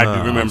 Yeah, I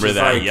do remember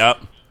that. Like, yep.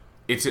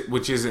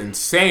 Which is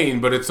insane,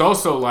 but it's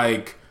also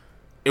like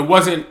it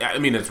wasn't. I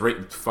mean, it's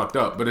fucked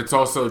up, but it's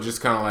also just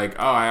kind of like,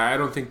 I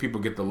don't think people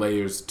get the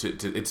layers to.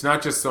 It's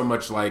not just so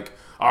much like,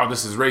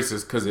 this is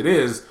racist, because it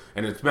is,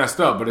 and it's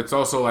messed up, but it's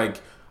also like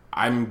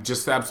I'm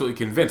just absolutely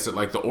convinced that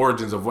like the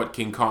origins of what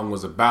King Kong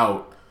was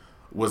about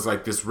was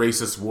like this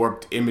racist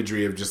warped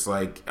imagery of just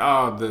like,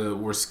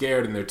 we're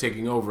scared and they're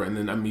taking over, and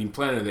then I mean,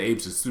 Planet of the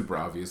Apes is super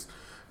obvious.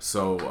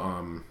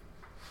 So,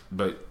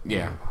 but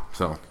yeah,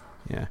 so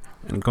yeah,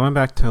 and going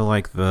back to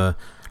like the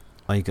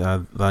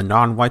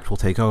non-whites will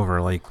take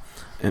over. Like,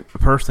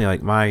 personally,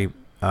 like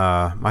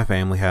my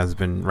family has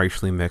been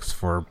racially mixed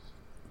for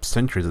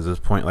centuries at this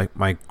point. Like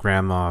my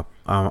grandma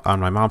on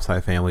my mom's side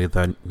of the family,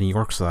 the New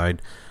York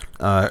side,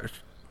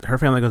 her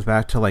family goes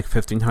back to like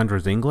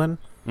 1500s England,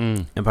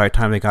 and by the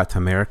time they got to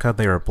America,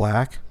 they were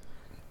black,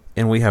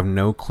 and we have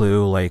no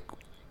clue like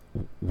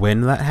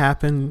when that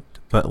happened,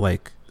 but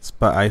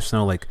I just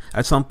know like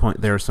at some point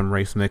there was some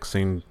race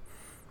mixing,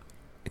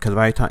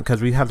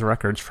 because we have the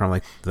records from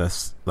like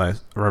this like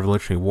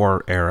Revolutionary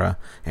War era,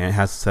 and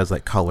it says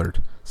like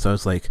colored, so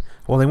it's like,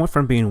 well, they went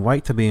from being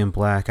white to being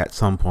black at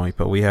some point,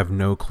 but we have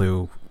no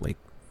clue like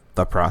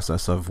the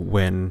process of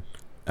when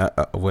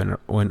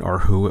or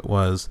who it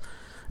was.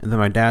 And then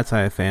my dad's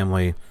side of the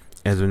family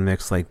has been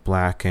mixed like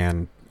black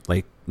and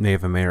like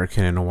Native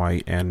American and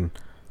white and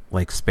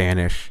like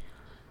Spanish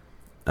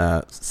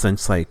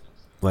since like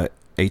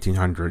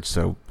 1800s.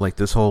 So like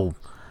this whole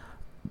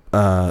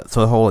so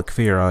the whole like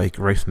fear of like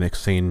race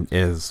mixing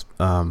is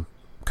kind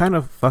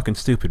of fucking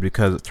stupid,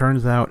 because it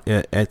turns out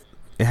it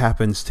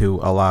happens to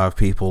a lot of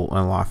people and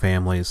a lot of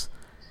families.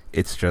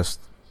 It's just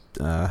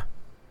kind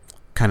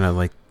of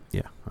like,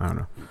 yeah, I don't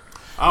know.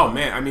 Oh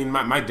man, I mean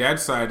my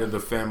dad's side of the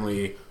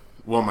family,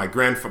 well, my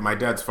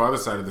dad's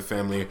father's side of the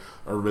family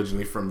are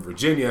originally from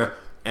Virginia,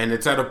 and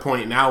it's at a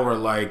point now where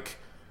like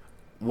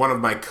one of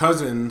my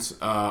cousins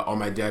on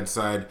my dad's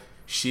side,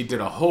 she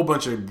did a whole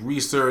bunch of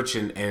research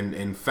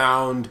and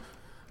found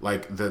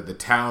like the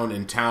town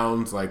and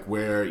towns like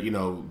where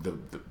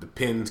the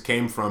pins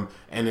came from,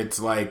 and it's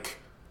like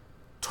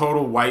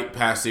total white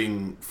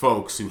passing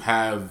folks who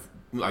have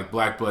like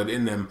black blood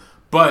in them.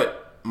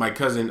 But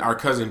our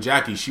cousin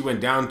Jackie, she went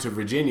down to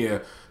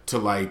Virginia to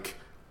like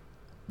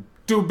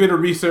do a bit of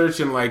research,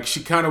 and like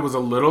she kind of was a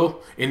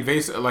little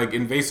invasive.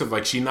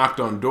 Like she knocked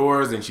on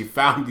doors and she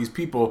found these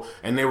people,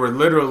 and they were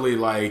literally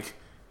like,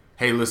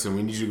 hey, listen,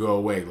 we need you to go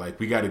away. Like,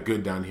 we got it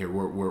good down here.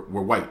 We're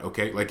white,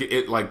 okay? Like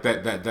it like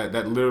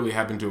that literally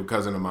happened to a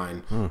cousin of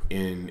mine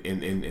in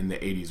the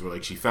 80s, where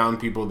like she found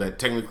people that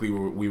technically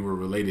we were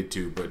related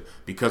to, but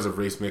because of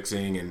race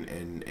mixing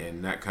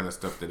and that kind of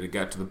stuff, that it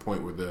got to the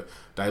point where the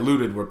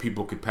diluted where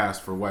people could pass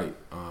for white,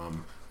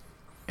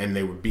 and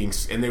they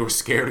were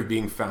scared of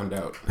being found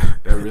out.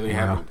 That really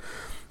happened.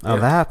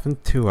 That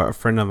happened to a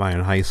friend of mine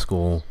in high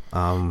school.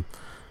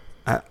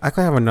 I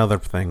could have another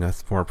thing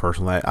that's more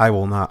personal. I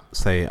will not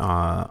say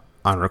on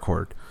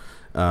record.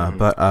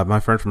 But my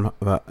friend from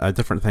a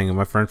different thing.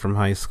 My friend from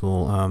high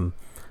school.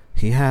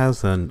 He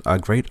has a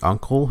great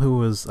uncle who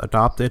was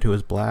adopted, who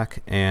is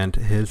black, and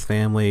his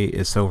family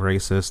is so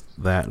racist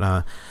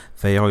that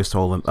they always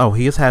told him, "Oh,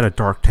 he has had a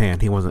dark tan.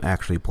 He wasn't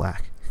actually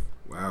black."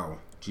 Wow,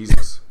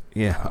 Jesus.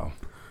 Yeah.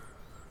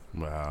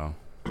 Wow.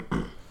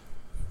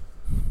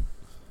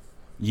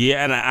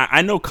 Yeah, and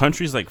I know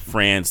countries like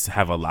France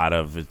have a lot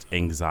of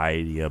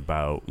anxiety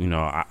about,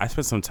 I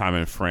spent some time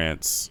in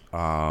France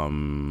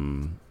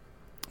around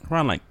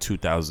like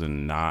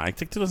 2009. I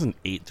think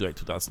 2008 to like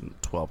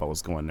 2012 I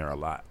was going there a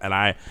lot.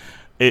 And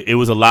it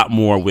was a lot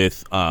more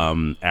with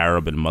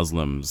Arab and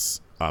Muslims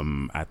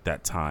at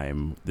that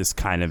time. This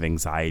kind of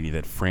anxiety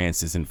that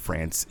France isn't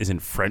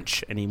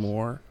French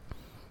anymore,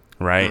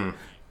 right?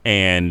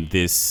 And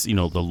this, the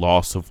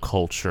loss of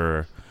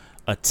culture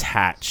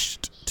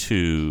attached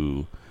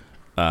to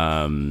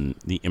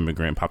the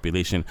immigrant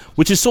population,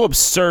 which is so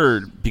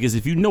absurd because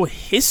if you know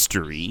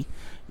history,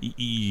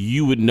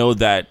 you would know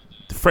that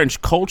the French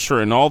culture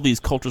and all these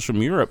cultures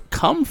from Europe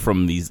come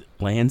from these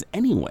lands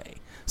anyway.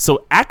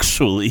 So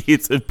actually,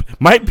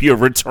 might be a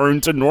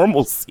return to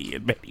normalcy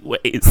in many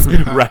ways,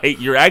 right?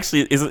 You're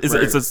actually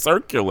it's a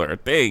circular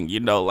thing,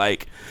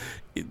 like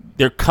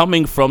they're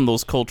coming from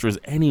those cultures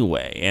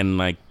anyway, and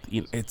like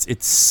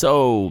it's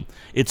so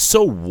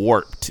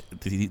warped.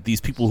 These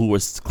people who are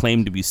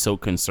claimed to be so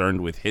concerned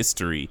with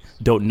history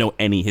don't know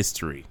any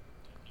history.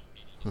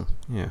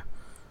 Yeah.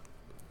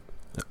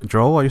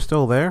 Joel, are you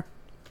still there?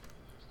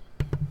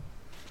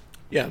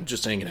 Yeah, I'm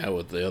just hanging out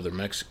with the other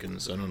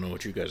Mexicans. I don't know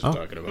what you guys are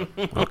talking about.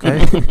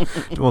 Okay.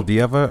 Well, do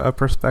you have a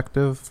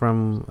perspective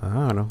from,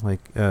 I don't know,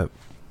 like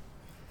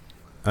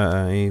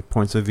any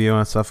points of view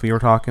on stuff we were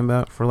talking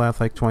about for the last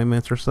like 20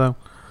 minutes or so?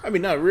 I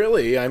mean, not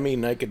really. I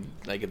mean, I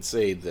could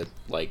say that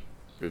like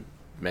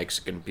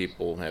Mexican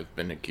people have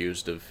been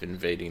accused of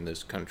invading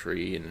this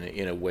country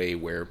in a way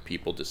where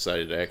people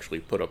decided to actually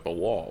put up a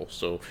wall.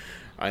 So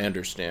I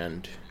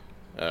understand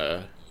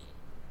that,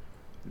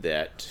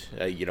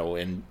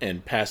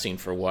 and passing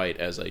for white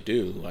as I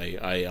do,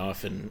 I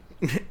often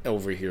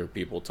overhear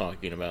people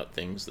talking about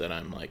things that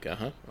I'm like,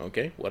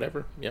 okay,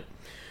 whatever, yep.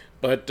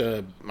 But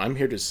I'm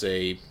here to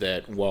say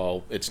that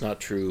while it's not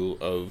true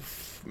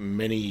of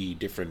many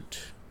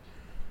different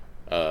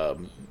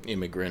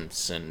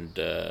immigrants and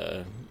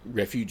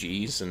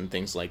refugees and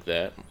things like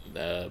that,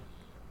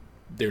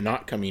 they're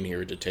not coming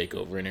here to take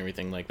over and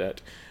everything like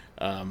that.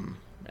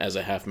 As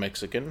a half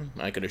Mexican,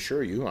 I can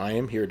assure you I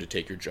am here to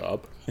take your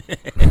job,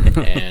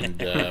 and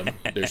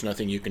there's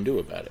nothing you can do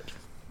about it.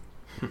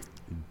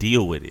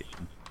 Deal with it,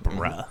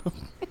 bruh.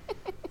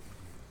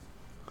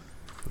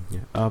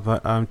 Yeah.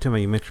 But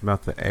Timmy, you mentioned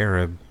about the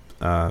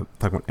talking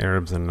about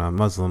Arabs and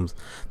Muslims.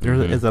 There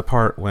is a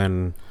part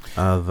when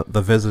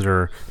the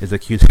visitor is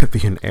accused of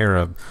being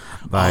Arab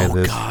by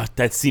this. Oh God,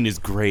 that scene is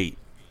great.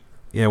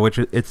 Yeah, which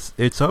it's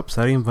so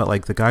upsetting, but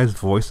like the guy's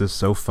voice is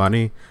so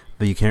funny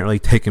that you can't really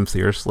take him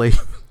seriously.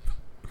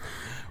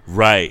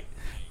 Right.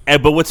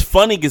 But what's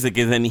funny is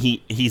again, then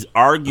he's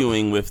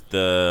arguing with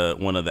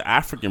one of the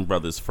African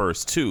brothers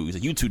first too. He's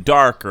like, "You too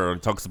dark," or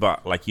talks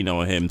about like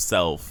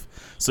himself.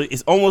 So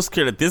it's almost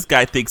clear that this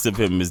guy thinks of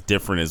him as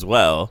different as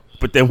well.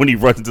 But then when he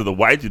runs into the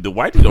white dude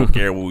don't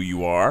care who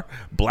you are,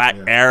 black,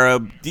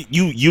 Arab,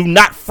 you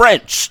not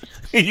French.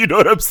 You know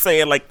what I'm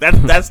saying? Like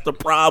that's the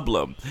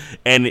problem,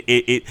 and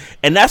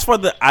and that's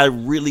why I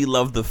really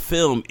love the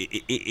film.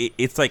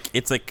 It's like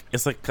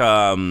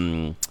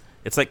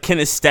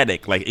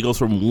kinesthetic. Like it goes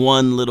from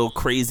one little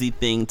crazy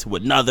thing to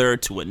another,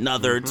 to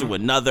another, to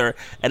another,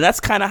 and that's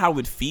kind of how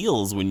it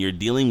feels when you're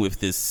dealing with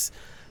this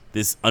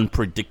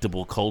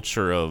unpredictable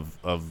culture of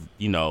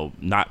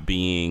not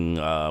being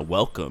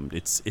welcomed.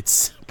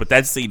 But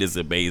that scene is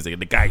amazing.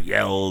 The guy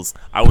yells.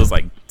 I was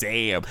like,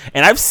 damn.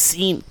 And I've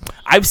seen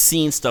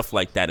stuff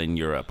like that in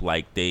Europe.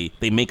 Like they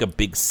make a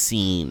big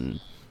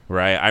scene,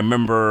 right? I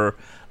remember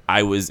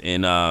I was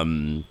in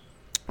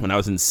when I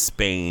was in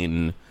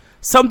Spain.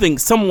 Something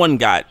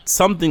got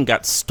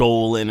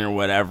stolen or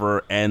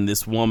whatever, and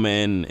this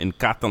woman in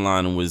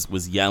Catalan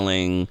was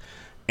yelling.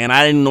 And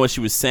I didn't know what she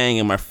was saying,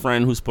 and my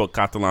friend who spoke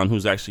Catalan,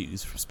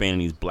 he's from Spain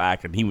and he's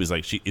black, and he was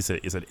like,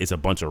 "It's a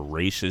bunch of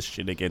racist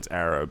shit against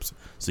Arabs,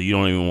 so you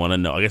don't even want to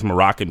know." I guess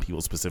Moroccan people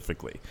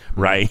specifically,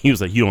 right? He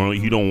was like, "You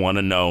don't want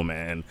to know,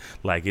 man.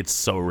 Like it's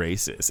so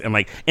racist," and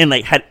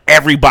had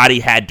everybody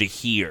had to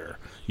hear,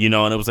 and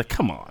it was like,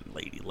 "Come on,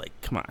 lady, like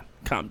come on,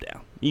 calm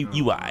down, you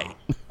aight."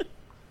 I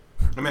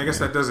mean, I guess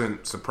that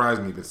doesn't surprise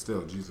me, but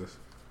still, Jesus.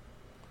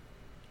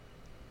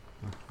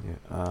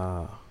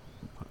 Yeah.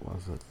 What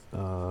was it?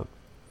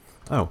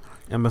 Oh,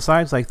 and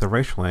besides like the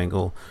racial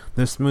angle,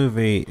 this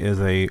movie is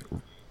a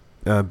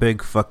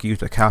big fuck you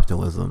to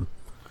capitalism.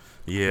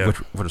 Yeah,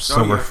 which is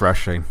so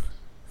refreshing.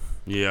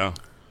 Yeah.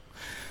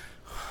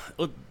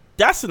 Well,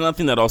 that's another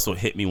thing that also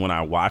hit me when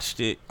I watched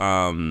it.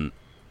 I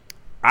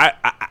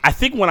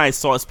think when I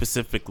saw it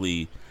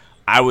specifically,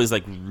 I was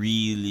like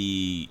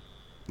really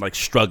like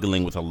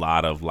struggling with a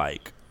lot of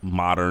like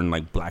modern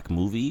like black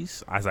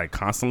movies, as I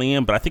constantly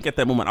am. But I think at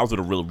that moment I was at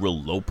a real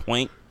low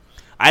point.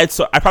 I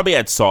probably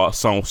had saw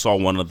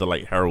one of the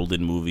like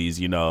heralded movies,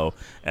 you know,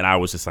 and I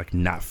was just like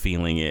not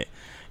feeling it.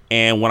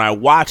 And when I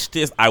watched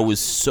this, I was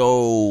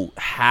so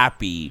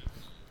happy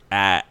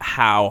at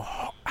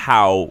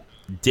how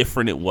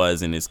different it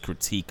was in its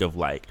critique of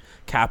like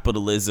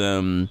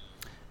capitalism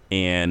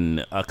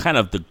and kind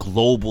of the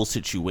global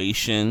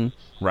situation,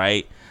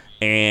 right?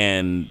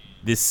 And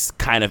this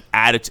kind of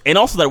attitude, and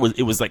also that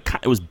it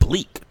was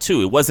bleak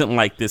too. It wasn't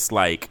like this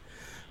like,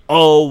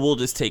 oh, we'll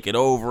just take it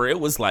over. It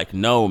was like,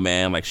 no,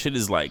 man, like shit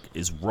is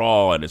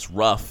raw and it's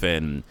rough,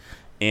 and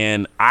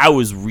I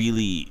was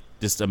really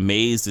just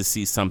amazed to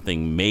see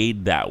something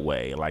made that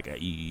way. Like,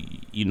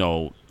 you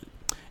know,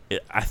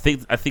 I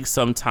think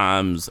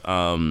sometimes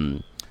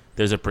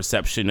there's a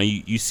perception.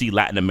 You see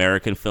Latin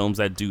American films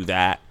that do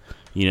that.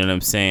 You know what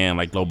I'm saying?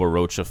 Like Lobo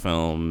Rocha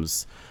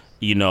films.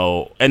 You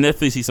know, and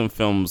definitely see some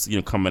films, you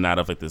know, coming out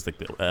of like this, like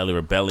the LA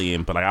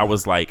Rebellion. But like, I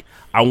was like,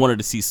 I wanted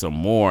to see some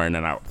more, and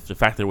then the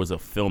fact there was a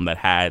film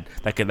that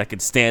could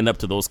stand up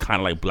to those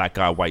kind of like Black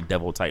God, White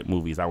Devil type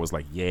movies. I was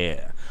like,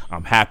 yeah,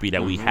 I'm happy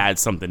that we had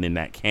something in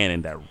that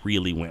canon that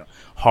really went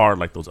hard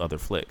like those other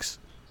flicks.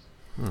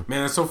 Man,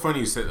 that's so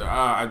funny you said.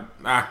 I'm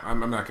not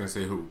gonna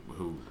say who.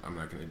 I'm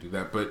not gonna do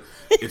that. But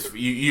it's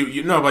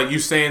you know, like you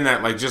saying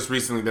that like just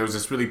recently there was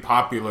this really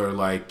popular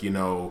like, you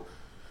know,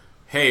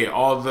 hey,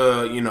 all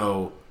the, you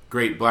know,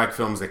 great black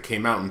films that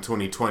came out in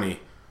 2020,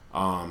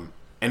 and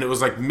it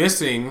was like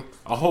missing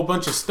a whole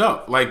bunch of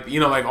stuff, like, you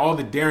know, like all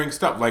the daring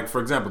stuff. Like, for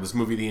example, this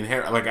movie The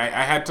Inherit. Like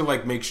I had to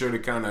like make sure to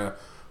kind of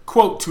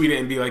quote tweet it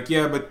and be like,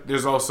 yeah, but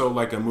there's also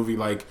like a movie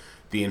like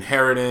The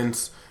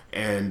Inheritance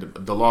and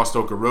The Lost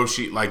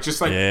Okoroshi, like just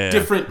like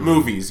different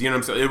movies. You know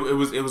what I'm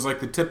saying? It was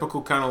like the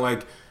typical kind of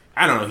like,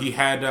 I don't know. He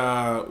had,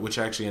 which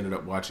I actually ended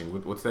up watching.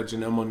 What's that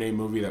Janelle Monáe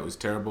movie that was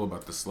terrible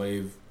about the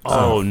slave?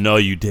 Oh no,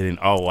 you didn't.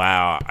 Oh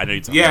wow, I know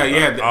you're talking about.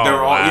 Yeah, they're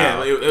all.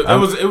 Wow.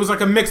 Yeah, it was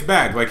like a mixed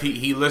bag. Like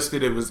he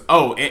listed it was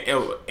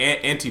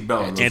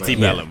Antebellum.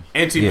 Antebellum.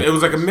 It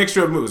was like a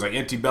mixture of movies, like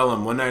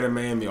Antebellum, One Night in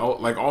Miami,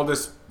 all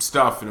this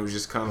stuff, and it was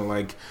just kind of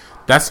like,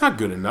 that's not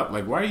good enough.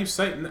 Like, why are you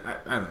citing?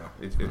 I don't know.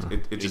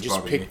 It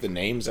just picked the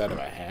names out of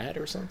a hat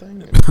or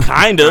something.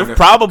 Kind of,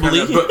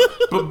 probably.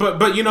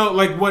 But you know,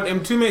 like what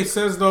Mtume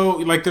says though,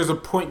 like there's a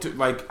point to,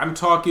 like, I'm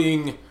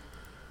talking.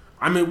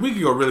 I mean, we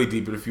could go really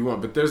deep if you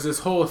want, but there's this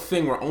whole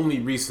thing where only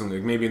recently,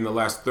 like maybe in the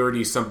last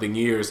 30-something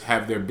years,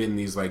 have there been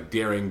these like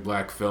daring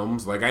black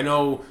films. Like, I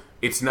know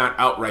it's not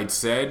outright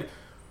said,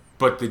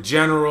 but the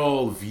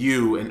general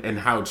view and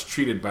how it's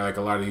treated by like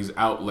a lot of these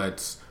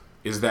outlets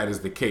is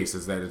the case.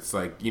 Is that it's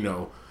like, you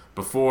know,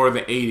 before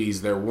the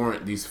 80s, there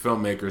weren't these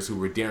filmmakers who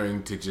were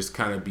daring to just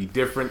kind of be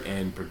different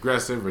and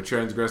progressive or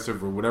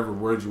transgressive or whatever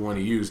word you want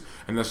to use,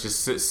 and that's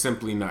just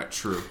simply not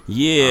true.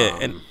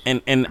 Yeah,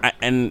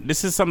 and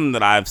this is something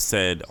that I've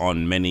said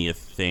on many a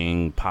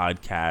thing,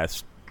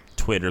 podcast,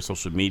 Twitter,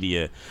 social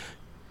media.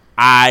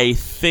 I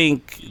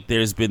think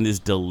there's been this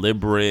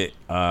deliberate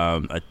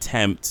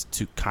attempt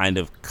to kind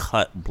of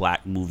cut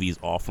black movies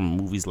off from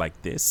movies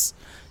like this.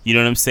 You know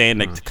what I'm saying?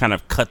 Like to kind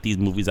of cut these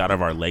movies out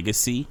of our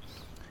legacy.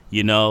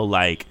 You know,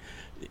 like,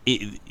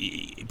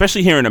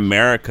 especially here in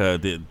America,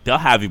 they'll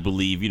have you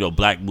believe, you know,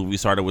 black movies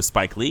started with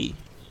Spike Lee,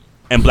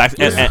 and black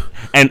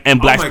and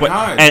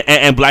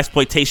black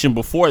exploitation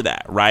before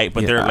that, right?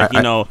 But they're like,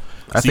 you know,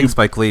 I think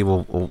Spike Lee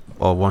will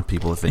want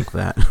people to think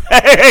that.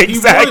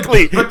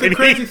 Exactly. But the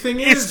crazy thing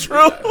is, it's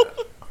true.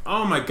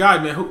 Oh my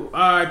God, man!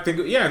 I think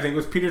it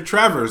was Peter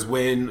Travers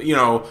when, you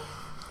know,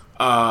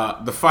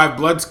 The Five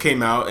Bloods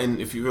came out,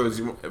 and for those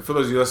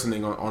of you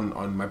listening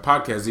on my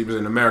podcast, Zebras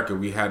in America,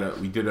 we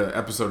did an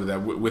episode of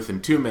that with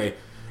Mtume,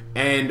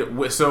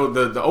 and so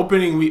the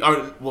opening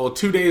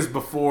 2 days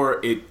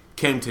before it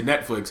came to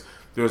Netflix,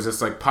 there was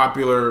this like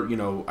popular, you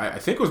know, I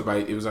think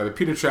it was either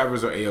Peter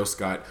Travers or A.O.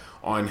 Scott,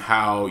 on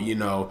how, you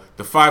know,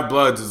 The Five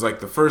Bloods is like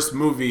the first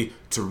movie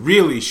to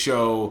really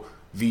show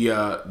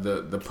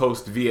the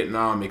post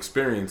Vietnam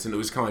experience, and it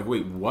was kind of like,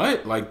 wait,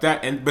 what, like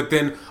that? But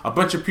then a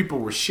bunch of people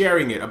were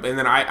sharing it, and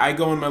then I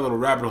go in my little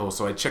rabbit hole,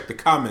 so I check the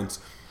comments,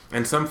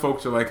 and some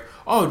folks are like,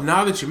 oh,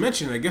 now that you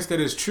mention it, I guess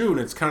that is true, and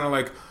it's kind of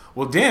like,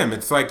 well, damn,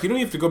 it's like you don't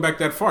have to go back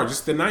that far,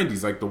 just the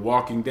 90s, like The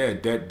Walking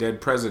Dead,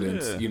 dead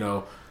presidents, you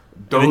know.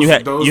 Those, and you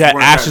had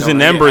Ashes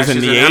and Embers in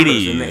the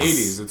 80s. In the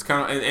 80s, it's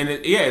kind of, and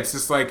it's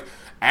just like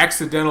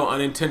accidental,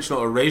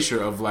 unintentional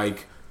erasure of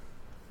like.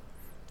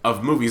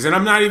 Of movies, and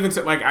I'm not even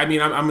like, I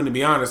mean, I'm going to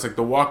be honest. Like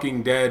The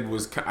Walking Dead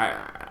was,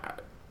 I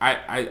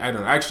don't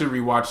know. I actually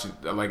rewatched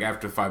it like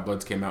after Five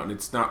Bloods came out, and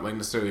it's not like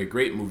necessarily a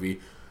great movie,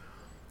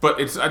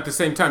 but it's at the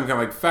same time kind of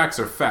like facts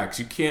are facts.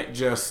 You can't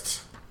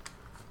just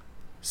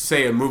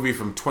say a movie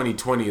from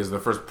 2020 is the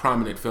first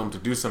prominent film to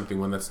do something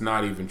when that's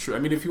not even true. I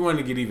mean, if you want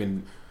to get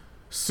even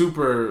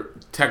super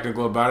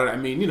technical about it, I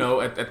mean,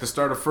 at the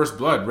start of First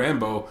Blood,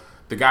 Rambo,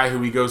 the guy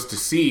who he goes to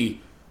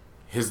see,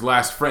 his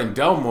last friend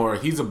Delmore,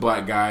 he's a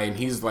black guy, and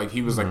he was like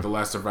the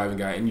last surviving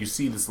guy, and you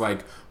see this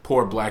like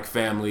poor black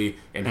family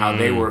and how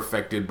they were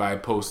affected by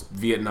post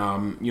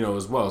Vietnam,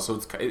 as well.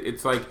 So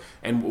it's like,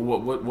 and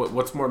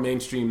what's more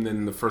mainstream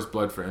than the First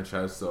Blood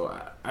franchise? So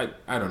I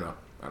don't know.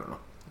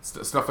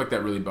 Stuff like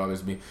that really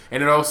bothers me,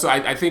 and it also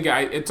I think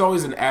it's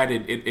always an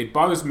added. It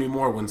bothers me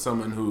more when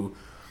someone who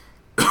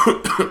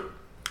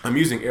I'm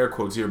using air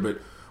quotes here, but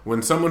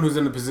when someone who's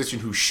in a position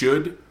who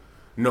should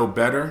know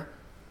better.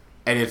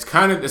 And it's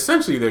kind of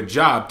essentially their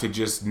job to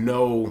just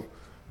know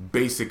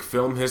basic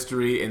film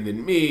history. And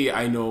then me,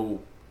 I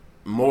know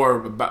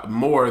more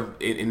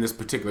in this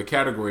particular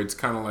category. It's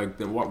kind of like,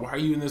 then why are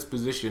you in this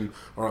position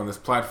or on this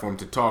platform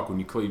to talk when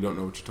you clearly don't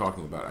know what you're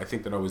talking about? I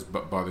think that always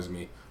bothers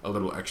me a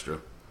little extra.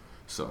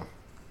 So,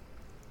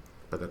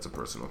 but that's a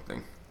personal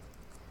thing.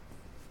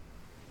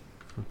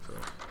 So.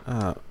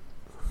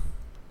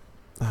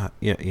 I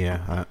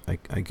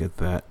get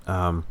that.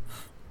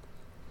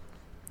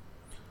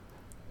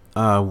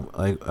 Where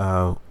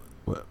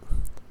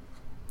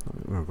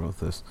about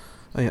this?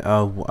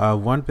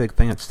 One big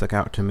thing that stuck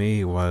out to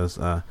me was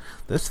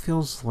this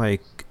feels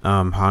like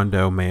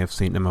Hondo may have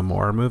seen in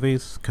Memoir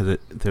movies, because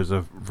there's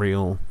a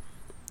real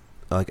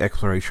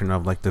exploration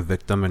of the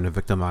victim and the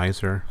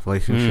victimizer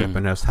relationship,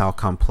 and just how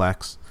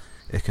complex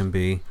it can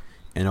be,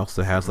 and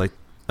also has a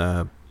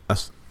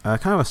kind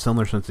of a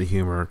similar sense of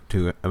humor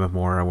to a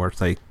Memoir, where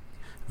it's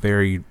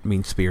very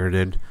mean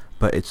spirited,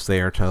 but it's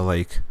there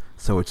to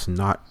so it's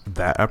not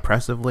that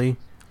oppressively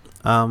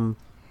sad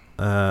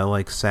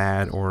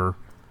or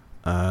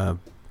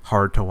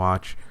hard to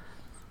watch.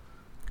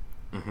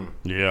 Mm-hmm.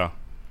 Yeah,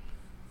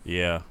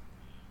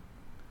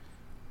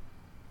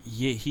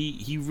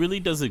 he really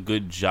does a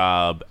good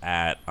job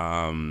at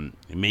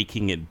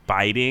making it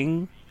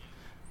biting,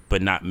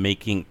 but not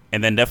making,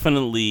 and then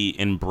definitely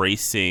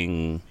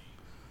embracing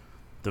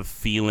the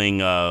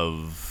feeling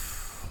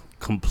of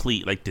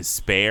complete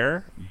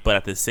despair, but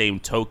at the same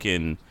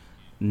token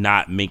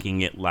not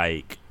making it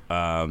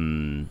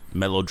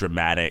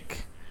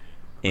melodramatic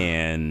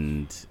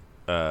and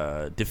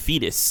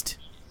defeatist,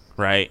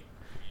 right?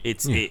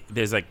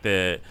 There's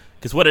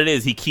because what it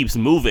is, he keeps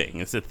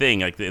moving. It's the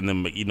thing. And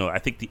then I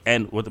think the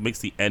end. What makes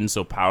the end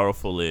so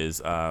powerful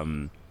is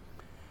what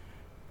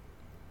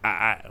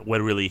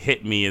really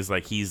hit me is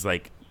he's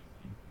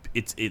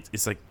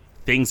it's like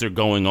things are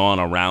going on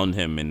around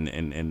him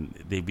and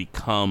they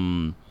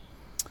become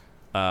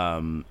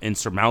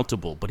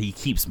insurmountable, but he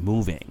keeps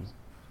moving.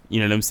 You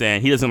know what I'm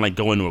saying? He doesn't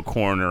go into a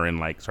corner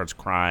and starts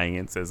crying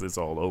and says it's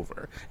all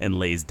over and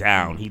lays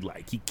down. He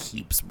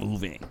keeps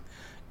moving,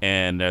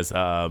 and there's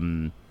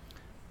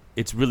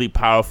it's really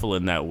powerful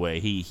in that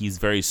way. He's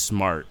very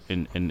smart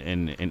in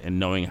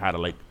knowing how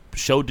to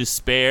show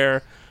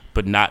despair,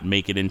 but not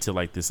make it into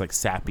this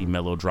sappy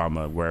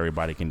melodrama where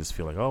everybody can just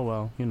feel oh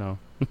well,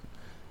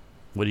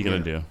 what are you gonna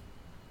do?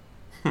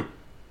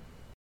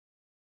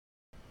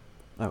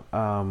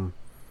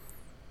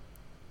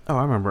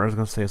 I remember. I was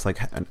gonna say it's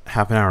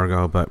half an hour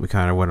ago, but we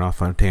kind of went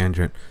off on a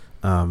tangent.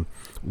 Because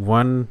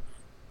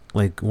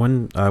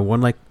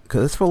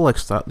it's full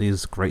of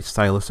these great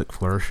stylistic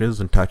flourishes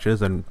and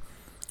touches, and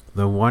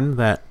the one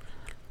that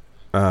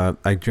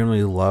I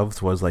generally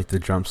loved was the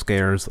jump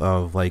scares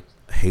of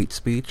hate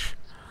speech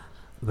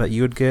that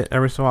you would get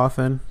every so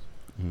often.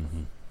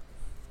 Mm-hmm.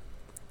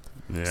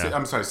 Yeah.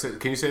 I'm sorry.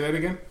 Can you say that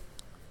again?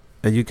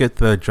 You get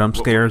the jump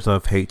scares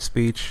of hate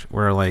speech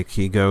where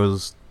he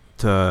goes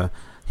to.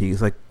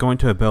 He's going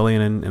to a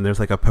building and there's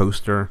a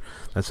poster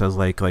that says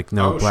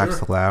no blacks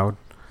allowed,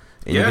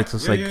 and you get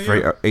this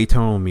very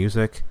atonal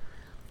music,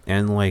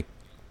 and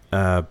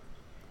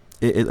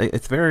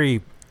it's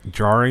very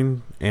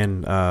jarring,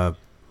 and but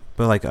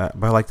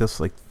I like this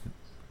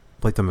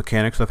the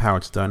mechanics of how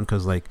it's done,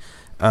 because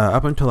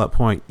up until that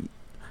point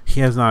he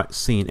has not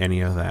seen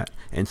any of that,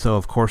 and so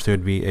of course there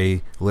would be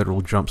a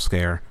literal jump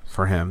scare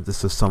for him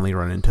just to suddenly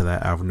run into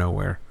that out of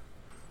nowhere.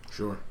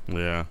 Sure.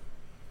 Yeah.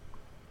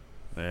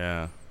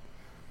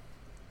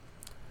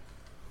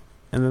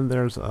 And then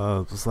there's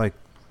just a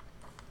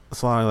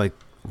lot of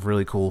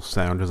really cool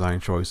sound design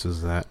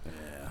choices that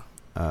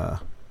I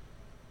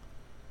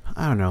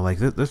don't know,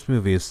 this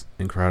movie is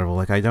incredible.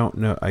 I don't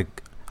know,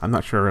 I'm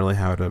not sure really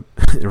how to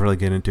really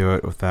get into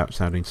it without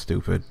sounding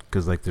stupid,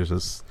 because there's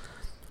just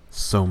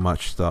so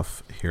much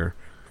stuff here.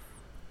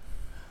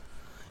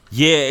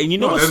 Yeah, and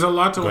there's a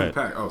lot to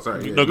unpack. Oh,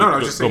 sorry. Yeah. I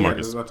was just saying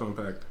there's a lot to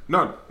unpack.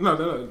 No,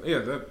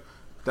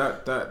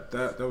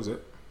 that was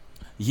it.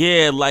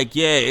 Yeah,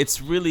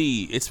 it's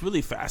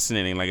really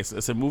fascinating.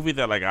 It's a movie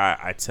that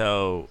I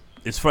tell.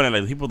 It's funny,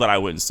 the people that I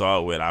went and saw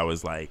it with, I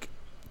was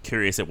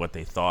curious at what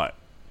they thought.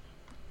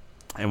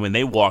 And when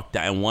they walked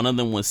out, and one of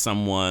them who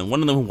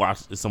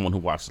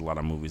watched a lot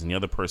of movies, and the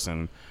other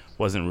person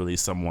wasn't really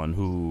someone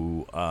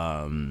who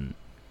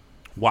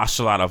watched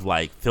a lot of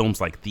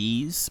films like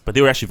these, but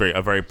they were actually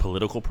a very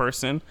political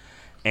person.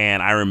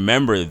 And I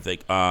remember,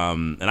 like,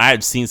 and I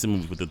had seen some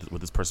movies with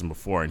this person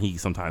before, and he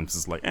sometimes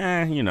is like,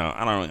 I don't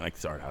really like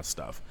the art house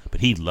stuff, but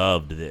he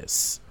loved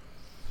this.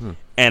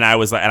 And I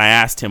was like, and I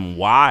asked him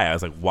why. I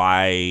was like,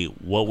 why?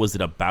 What was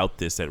it about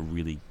this that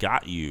really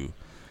got you?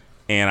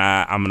 And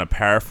I'm gonna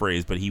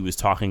paraphrase, but he was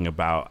talking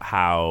about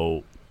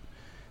how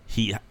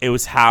it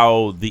was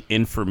how the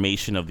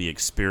information of the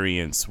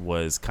experience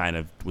was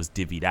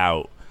divvied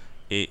out.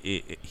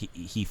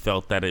 He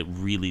felt that it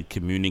really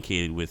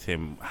communicated with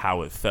him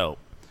how it felt.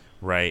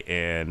 Right,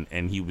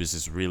 and he was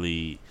just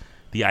really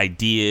the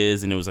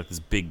ideas, and it was like this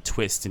big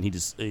twist, and he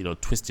just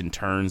twist and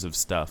turns of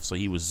stuff. So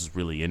he was just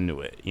really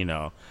into it,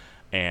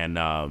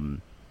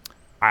 and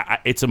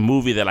it's a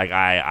movie that like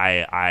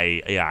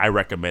I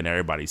recommend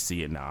everybody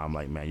see it now. I'm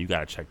like, man, you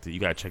gotta check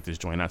this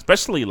joint out,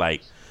 especially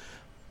like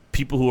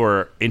people who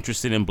are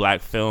interested in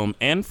black film,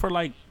 and for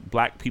like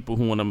black people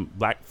who want to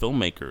black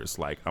filmmakers.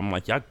 Like I'm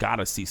like, y'all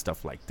gotta see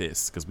stuff like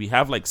this because we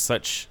have like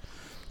such,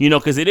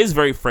 because it is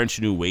very French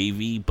New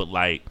Wavy, but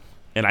like.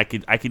 And I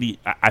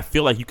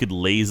feel like you could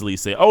lazily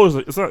say, oh,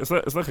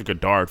 it's like a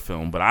Godard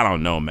film, but I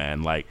don't know,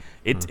 man. Like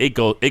it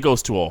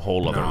goes to a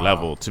whole other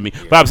level to me.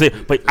 Yeah, but I'm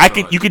saying,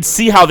 but you could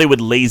see how they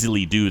would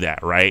lazily do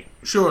that, right?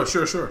 Sure.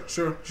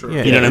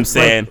 Yeah, you know what I'm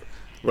saying?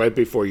 Right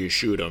before you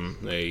shoot them,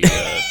 they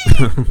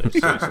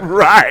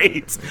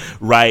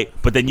right.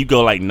 But then you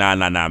go like, nah,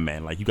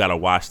 man. Like you gotta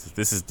watch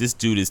this. This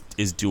dude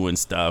is doing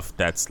stuff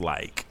that's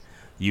like.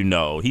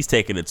 He's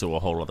taking it to a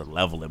whole other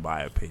level, in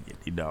my opinion.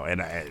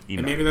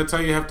 And maybe that's how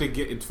you have to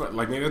get. It's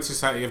like maybe that's just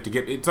how you have to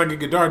get. It's like a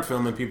Godard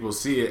film, and people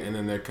see it, and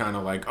then they're kind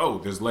of like, "Oh,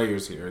 there's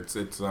layers here." It's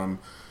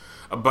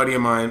a buddy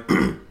of mine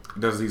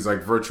does these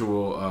like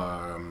virtual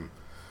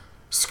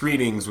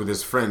screenings with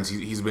his friends.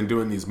 He's been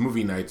doing these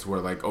movie nights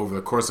where like over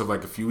the course of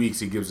like a few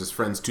weeks, he gives his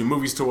friends 2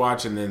 movies to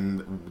watch, and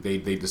then they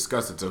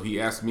discuss it. So he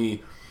asked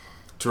me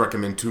to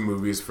recommend 2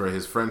 movies for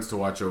his friends to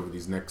watch over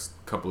these next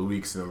couple of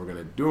weeks, and then we're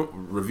gonna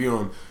review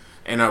them.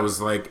 And I was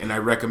like, and I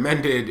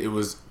recommended it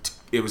was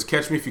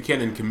Catch Me If You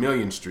Can and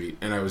Chameleon Street,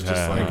 and I was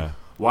just like,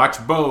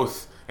 watch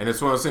both. And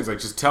it's one of those things like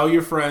just tell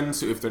your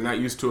friends if they're not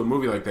used to a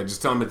movie like that,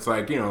 just tell them it's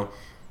like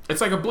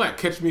it's like a black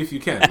Catch Me If You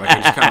Can. Like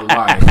I just kind of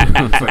lied,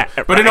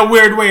 like, but in a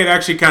weird way, it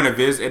actually kind of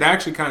is. It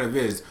actually kind of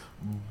is,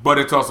 but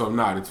it's also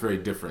not. It's very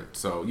different.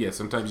 So yeah,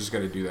 sometimes you just got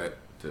to do that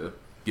to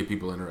get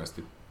people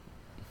interested.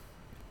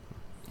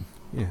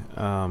 Yeah.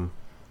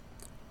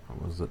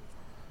 What was it?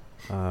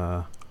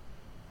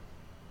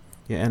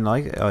 Yeah, and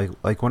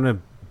like one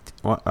of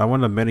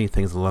the many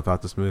things I love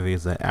about this movie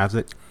is that as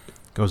it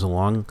goes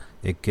along,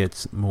 it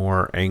gets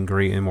more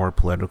angry and more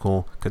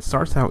political. 'Cause it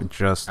starts out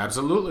just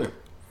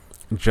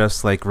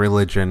like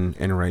religion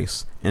and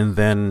race, and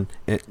then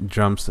it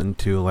jumps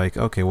into like,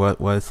 okay, what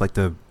it's like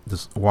to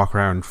just walk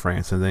around in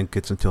France, and then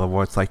gets into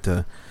what it's like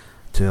to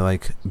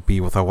like be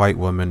with a white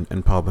woman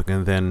in public,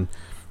 and then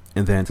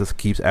it just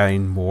keeps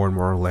adding more and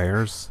more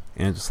layers,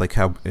 and just like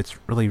how it's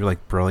really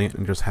like brilliant,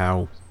 and just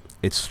how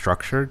it's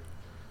structured.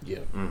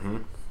 Yeah. Mm-hmm.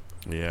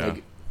 Yeah.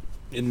 Like,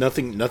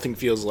 nothing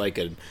feels like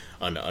an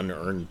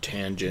unearned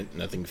tangent.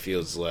 Nothing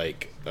feels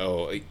like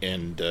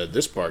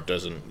this part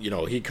doesn't.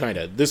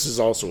 This is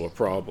also a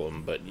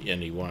problem,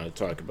 and he wanted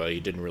to talk about.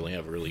 He didn't really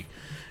have a really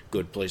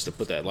good place to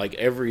put that. Like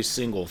every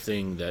single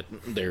thing that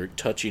they're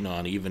touching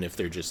on, even if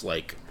they're just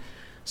like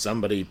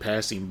somebody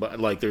passing by.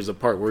 Like there's a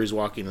part where he's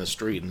walking the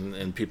street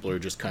and people are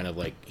just kind of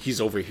like,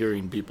 he's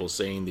overhearing people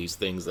saying these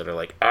things that are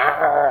like,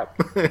 ah.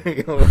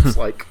 It's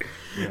like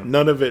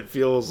none of it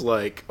feels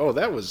like,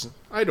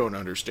 I don't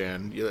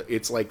understand.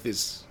 It's like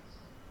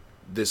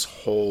this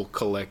whole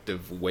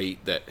collective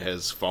weight that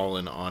has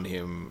fallen on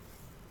him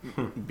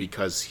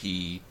because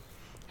he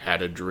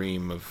had a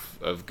dream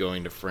of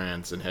going to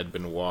France and had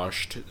been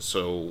washed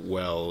so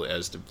well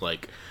as to,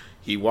 like,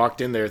 he walked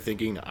in there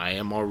thinking, I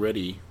am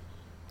already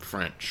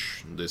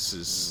French. This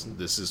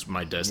is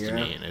my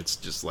destiny, and it's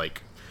just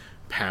like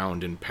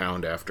pound and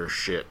pound after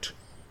shit.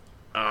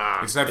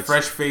 It's that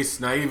fresh-faced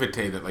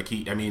naivete that, like,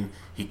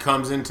 he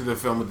comes into the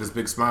film with this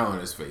big smile on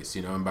his face,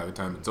 and by the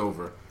time it's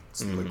over,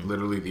 it's like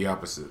literally the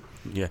opposite.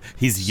 Yeah,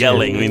 he's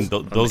yelling. I mean,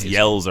 those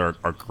yells are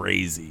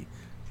crazy.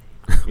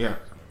 Yeah.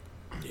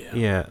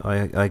 Yeah,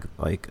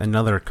 like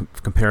another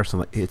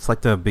comparison. It's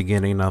like the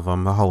beginning of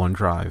Mulholland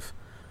Drive.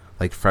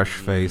 Like fresh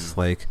face,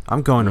 like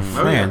I'm going to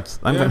France.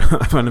 I'm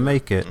gonna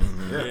make it.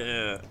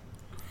 Yeah.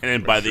 And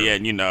then by the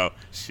end,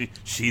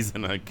 she's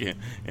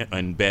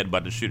in bed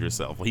about to shoot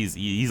herself. Well, he's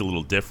a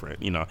little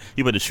different. He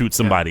about to shoot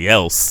somebody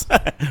else.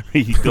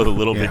 He goes a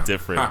little bit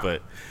different,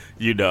 but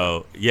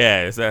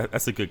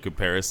that's a good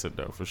comparison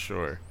though, for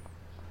sure.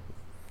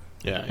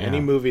 Yeah, any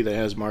movie that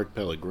has Mark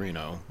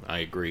Pellegrino, I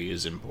agree,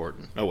 is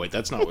important. Oh wait,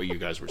 that's not what you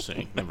guys were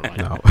saying. Never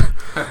mind.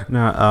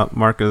 No,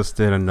 Marcus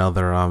did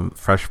another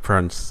Fresh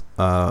Prince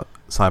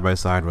side by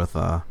side with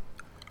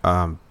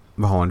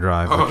Mulholland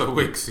Drive. Oh, the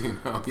wig scene.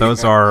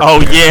 Those are.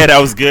 Oh yeah, that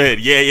was good.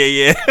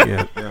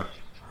 Yeah.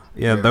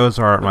 Yeah, those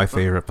are my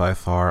favorite by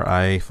far.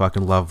 I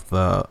fucking love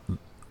the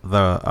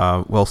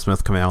Will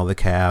Smith coming out of the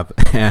cab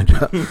and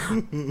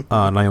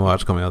Night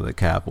Watch coming out of the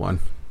cab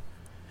one.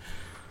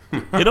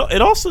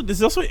 This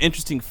is also an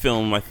interesting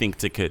film, I think,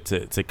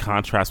 to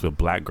contrast with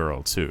Black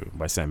Girl too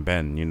by Sam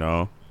Ben. You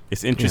know,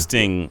 it's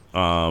interesting.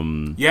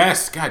 Yeah.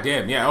 Yes,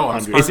 goddamn, yeah. Oh,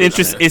 it's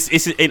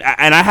interesting.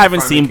 And I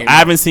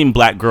haven't seen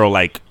Black Girl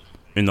like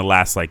in the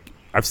last like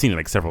I've seen it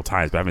like several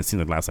times, but I haven't seen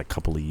it the last like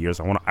couple of years.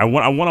 I want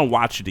to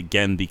watch it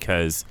again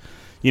because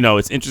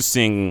it's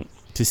interesting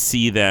to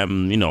see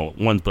them.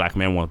 One's black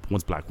man,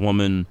 one's black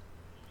woman.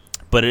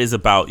 But it is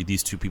about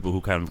these two people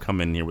who kind of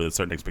come in here with a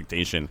certain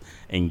expectation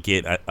and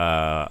get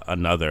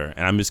another.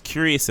 And I'm just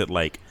curious at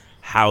like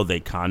how they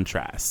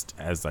contrast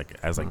as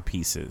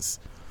pieces.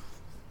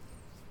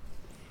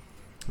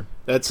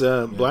 That's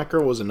Black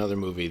Girl was another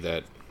movie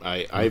that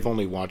I've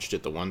only watched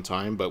it the one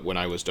time, but when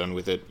I was done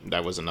with it,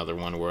 that was another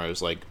one where I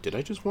was like, did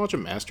I just watch a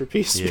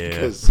masterpiece? Yeah.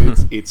 Because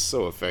it's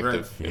so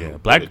effective. Right. Yeah,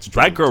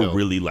 Black Girl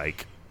really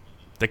like.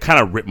 That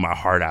kind of ripped my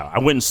heart out. I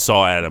went and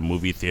saw it at a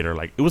movie theater.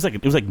 Like it was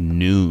like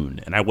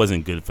noon, and I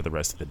wasn't good for the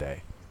rest of the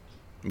day.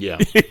 Yeah,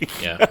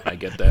 yeah, I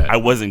get that. I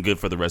wasn't good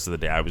for the rest of the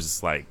day. I was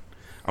just like,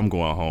 I'm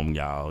going home,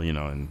 y'all.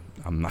 And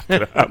I'm not.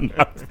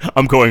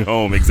 I'm going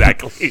home.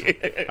 Exactly.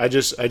 I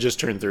just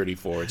turned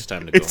 34. It's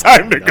time to go. It's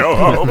time to go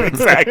home.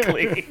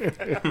 Exactly.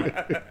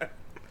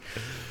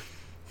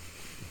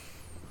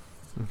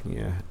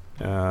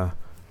 Yeah.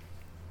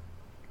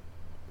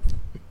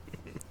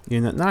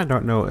 Now I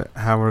don't know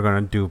how we're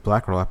going to do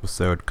Black Girl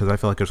episode because I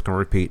feel like it's going to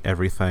repeat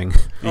everything.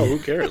 Oh, who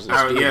cares?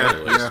 Let's do it yeah.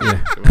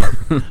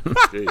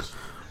 Jeez.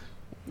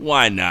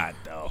 Why not,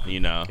 though?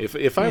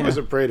 If I was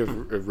afraid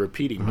of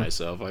repeating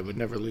myself, I would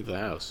never leave the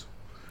house.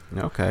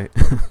 Okay.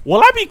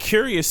 Well, I'd be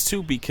curious,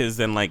 too, because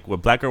then, like, when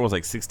Black Girl was,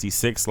 like,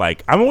 66,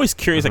 like, I'm always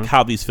curious, like,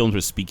 how these films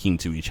were speaking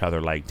to each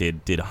other. Like,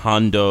 did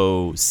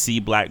Hondo see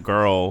Black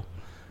Girl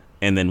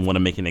and then want to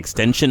make an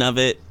extension of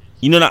it?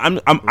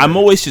 I'm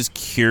always just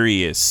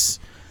curious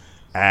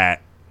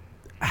at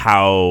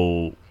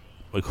how,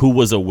 like, who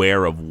was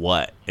aware of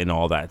what and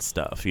all that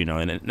stuff,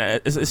 and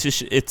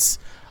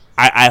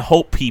I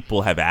hope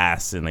people have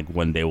asked and like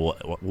one day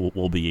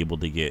we'll be able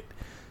to get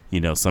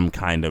some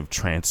kind of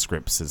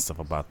transcripts and stuff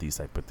about these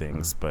type of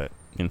things, but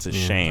it's a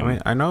shame. I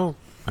mean, I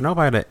know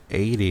by the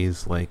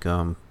 80s, like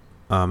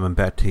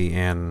Mbeti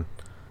and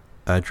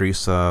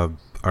Idrissa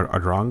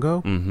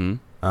Adrongo,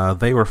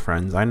 they were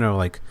friends. I know,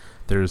 like,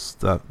 there's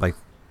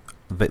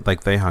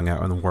they hung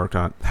out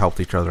and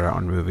helped each other out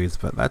on movies,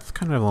 but that's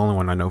kind of the only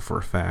one I know for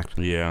a fact.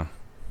 Yeah.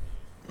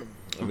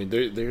 I mean,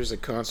 there's a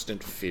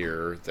constant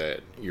fear that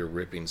you're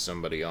ripping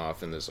somebody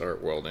off in this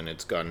art world, and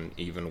it's gotten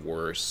even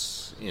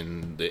worse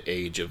in the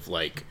age of,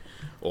 like,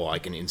 I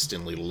can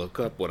instantly look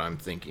up what I'm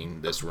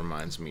thinking this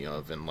reminds me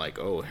of, and, like,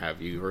 have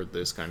you heard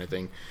this kind of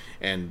thing?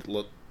 And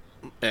look,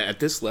 at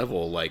this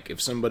level, like, if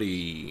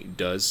somebody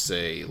does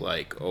say,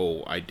 like,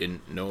 I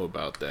didn't know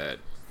about that,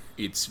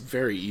 it's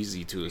very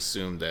easy to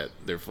assume that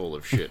they're full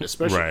of shit,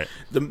 especially right.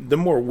 the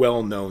more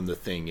well-known the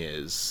thing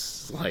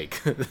is,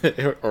 like,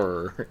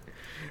 or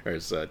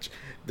such,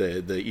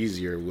 the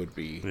easier it would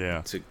be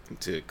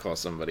to call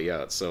somebody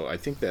out. So I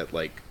think that,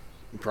 like,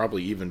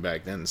 probably even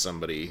back then,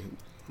 somebody,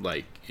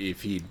 like,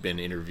 if he'd been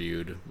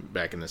interviewed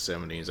back in the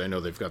 70s, I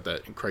know they've got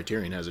that,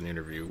 Criterion has an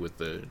interview with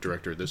the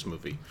director of this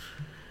movie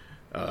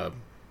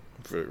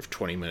for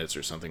 20 minutes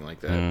or something like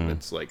that.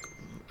 It's like,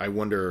 I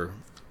wonder,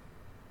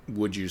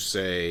 would you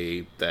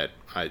say that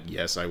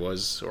yes, I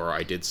was, or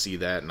I did see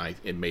that, and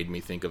it made me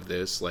think of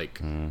this?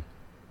 Like,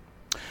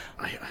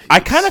 I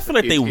kind of feel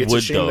like they would, it's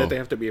a shame though. that they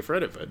have to be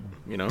afraid of it.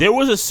 There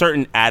was a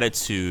certain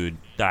attitude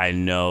that I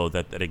know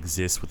that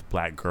exists with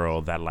Black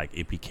Girl that, like,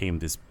 it became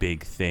this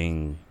big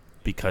thing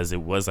because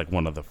it was like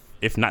one of the,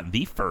 if not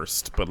the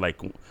first, but like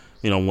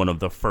one of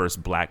the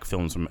first black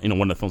films from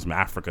one of the films from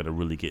Africa to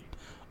really get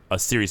a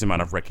serious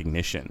amount of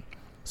recognition.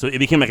 So it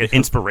became like an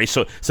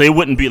inspiration. So it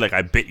wouldn't be like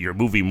I bit your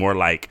movie, more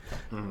like,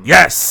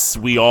 yes,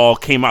 we all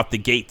came out the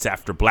gates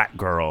after Black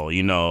Girl,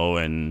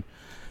 and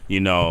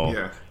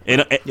I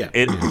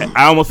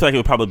almost feel like it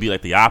would probably be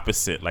like the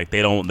opposite. Like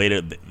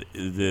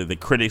the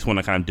critics want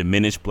to kind of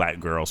diminish Black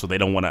Girl, so they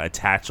don't want to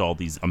attach all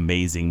these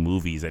amazing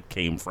movies that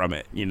came from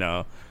it.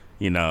 Yeah.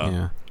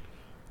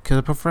 Because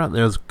I prefer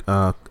there's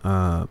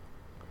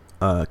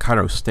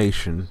Cairo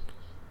Station,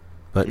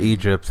 but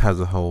Egypt has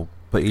a whole.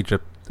 But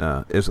Egypt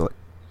is like.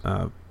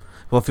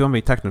 Well, if you want to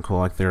be technical,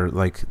 like they're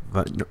like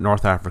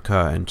North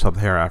Africa and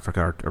Sub-Saharan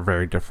Africa are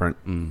very different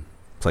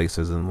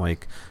places, and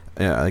like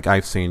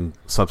I've seen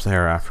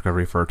Sub-Saharan Africa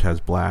referred to as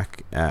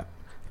black, and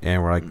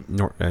we're like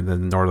and then the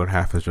northern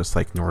half is just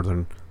like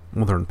northern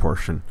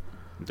portion.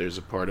 There's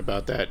a part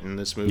about that in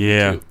this movie.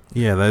 Yeah, too.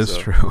 Yeah, that is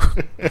true.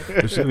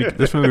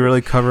 This movie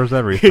really covers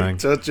everything. It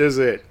touches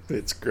it.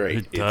 It's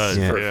great. It does.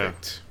 It's Yeah.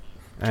 perfect.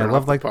 And Turn I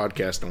love off like the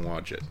podcast and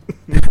watch it.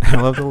 I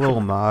love the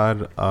little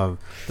nod of,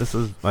 this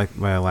is like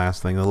my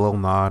last thing, the little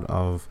nod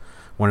of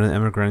one of the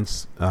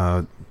immigrants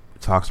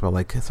talks about,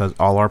 like, it says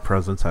all our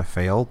presidents have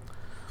failed.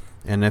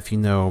 And if you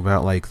know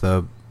about like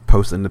the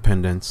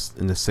post-independence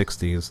in the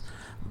 60s,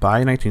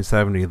 by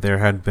 1970 there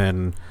had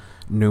been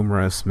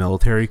numerous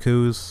military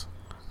coups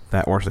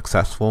that were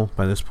successful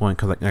by this point,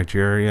 because like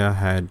Nigeria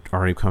had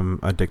already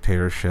become a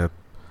dictatorship.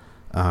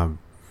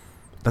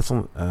 that's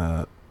what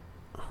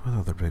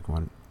other big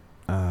one?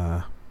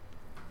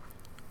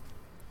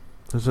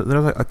 There's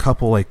like a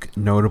couple like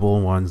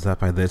notable ones that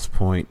by this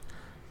point,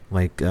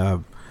 like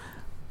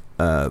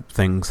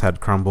things had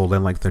crumbled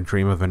and like the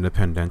dream of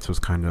independence was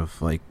kind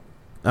of like,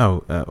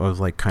 was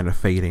like kind of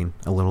fading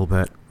a little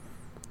bit,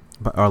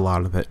 but or a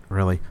lot of it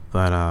really.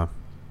 But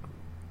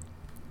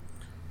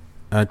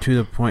to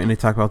the point, and they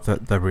talk about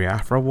the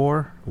Biafra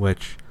War,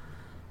 which,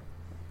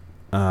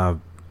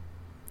 and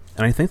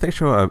I think they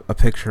show a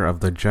picture of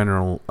the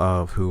general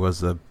of who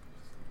was the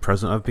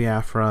president of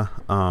Biafra,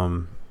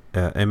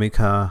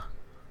 Emeka.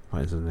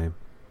 What is his name?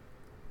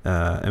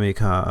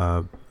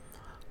 Emeka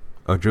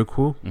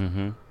Ojukwu.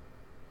 Mm-hmm.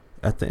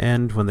 At the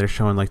end, when they're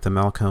showing like the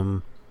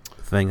Malcolm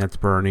thing that's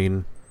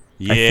burning.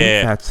 Yeah, I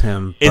think that's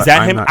him. Is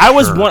that him? I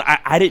was sure. one.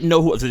 I didn't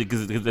know who,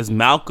 because there's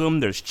Malcolm,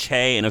 there's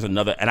Che, and there's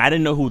another, and I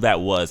didn't know who that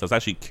was. I was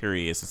actually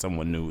curious if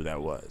someone knew who that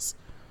was.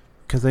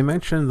 Because they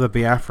mentioned the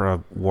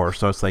Biafra War,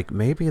 so it's like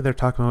maybe they're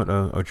talking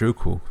about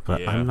Ojukwu,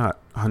 but I'm not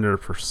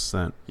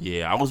 100%.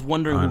 Yeah, I was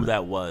wondering who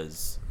that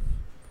was.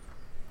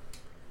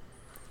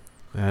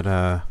 But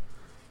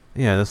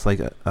yeah, it's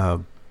like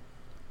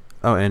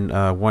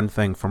and one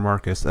thing for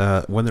Marcus,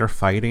 when they're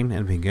fighting in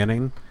the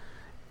beginning,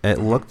 it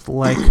looked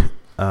like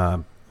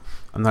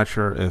I'm not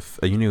sure if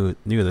you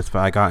knew this, but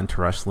I got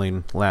into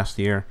wrestling last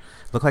year.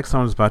 It looked like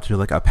someone was about to do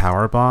like a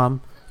power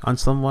bomb on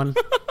someone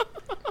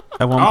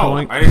at one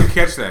point. I didn't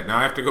catch that. Now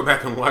I have to go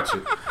back and watch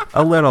it.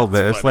 A little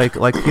bit. It's like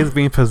he's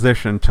being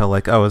positioned to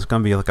like, it's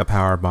gonna be like a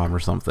power bomb or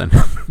something.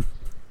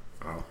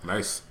 Oh,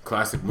 nice.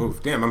 Classic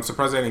move. Damn, I'm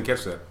surprised I didn't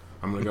catch that.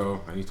 I'm gonna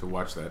go. I need to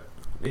watch that.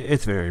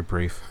 It's very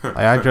brief.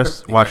 I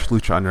just watched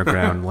Lucha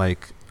Underground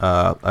like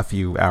a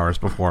few hours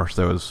before,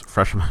 so it was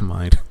fresh in my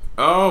mind.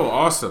 Oh,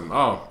 awesome.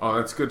 Oh,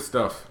 that's good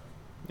stuff.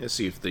 Let's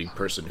see if the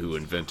person who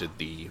invented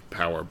the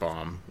power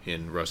bomb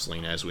in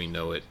wrestling as we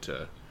know it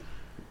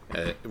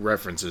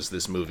references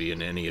this movie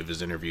in any of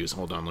his interviews.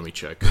 Hold on, let me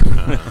check.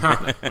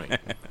 Wait.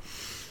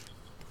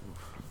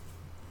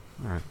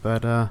 Alright,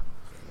 but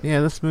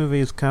yeah, this movie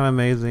is kind of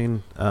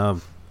amazing.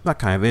 Not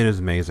kind of, it is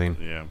amazing.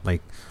 Yeah.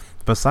 Like,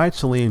 besides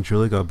Soleil and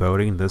Julie Go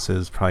Boating, this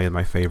is probably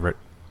my favorite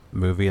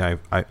movie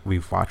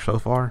we've watched so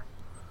far.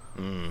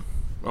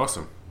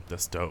 Awesome.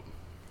 That's dope.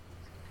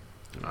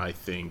 I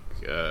think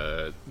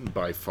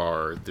by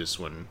far this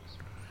one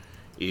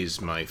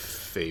is my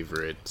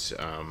favorite.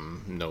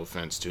 No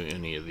offense to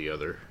any of the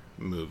other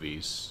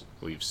movies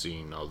we've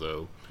seen,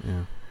 although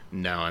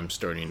now I'm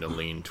starting to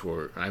lean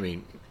toward. I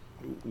mean,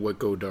 what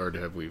Godard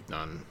have we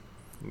done?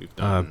 We've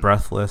done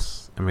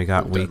Breathless, and we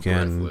got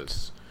Weekend.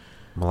 Breathless.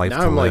 Life Now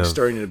to I'm Live. like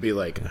starting to be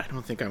like, I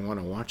don't think I want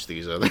to watch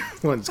these other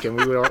ones. Can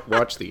we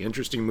watch the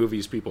interesting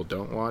movies people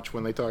don't watch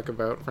when they talk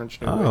about French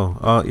New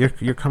Wave?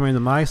 You're coming to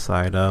my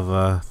side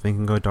of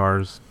thinking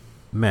Godard's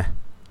meh.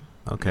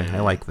 Okay, I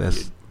like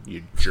this.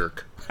 You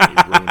jerk. You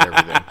ruined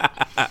everything.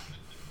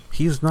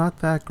 He's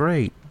not that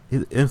great.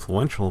 He's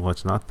influential, but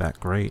it's not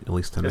that great, at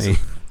least to me.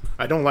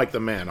 I don't like the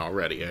man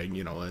already.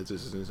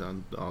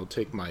 I'll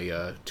take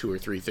my 2 or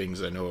 3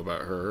 things I know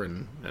about her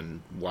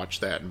and watch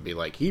that and be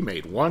like, he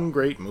made one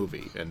great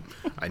movie. And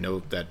I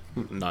know that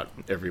not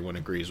everyone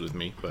agrees with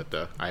me,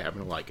 but I happen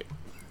to like it.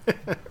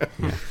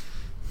 Yeah.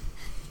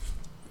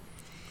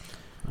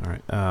 All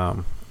right.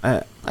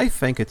 I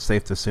think it's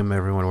safe to assume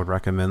everyone would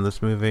recommend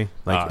this movie.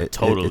 Like,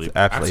 totally. it's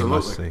absolutely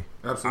must see.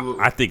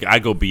 Absolutely. I think I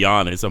go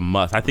beyond it. It's a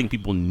must. I think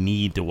people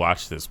need to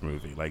watch this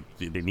movie. Like,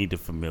 they need to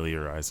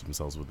familiarize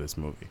themselves with this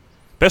movie,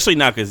 especially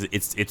now because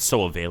it's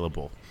so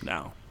available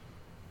now.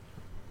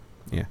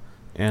 Yeah,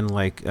 and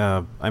like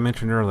I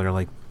mentioned earlier,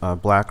 like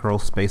Black Girl,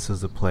 Space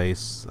is a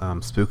Place,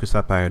 Spook Us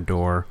Up by a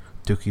Door,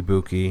 Dookie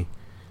Bookie,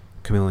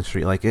 Chameleon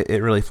Street. Like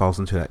it really falls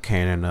into that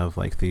canon of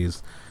like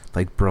these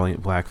like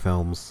brilliant black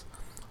films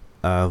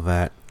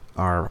that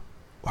are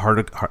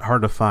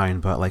hard to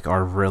find, but like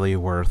are really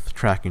worth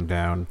tracking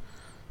down,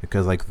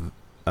 because like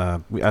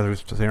as we were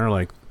saying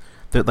earlier,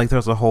 like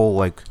there's a whole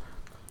like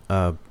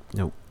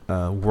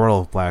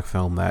world of black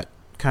film that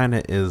kind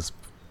of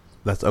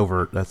that's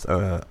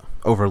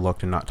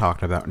overlooked and not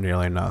talked about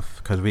nearly enough,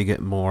 because we get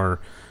more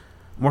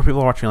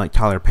people watching like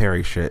Tyler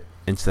Perry shit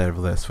instead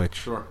of this,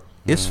 which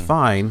is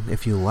fine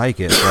if you like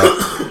it,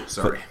 but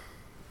sorry,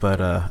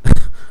 but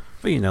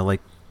but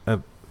like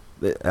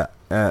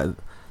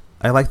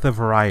I like the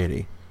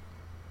variety,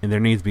 and there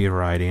needs to be a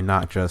variety, and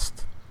not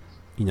just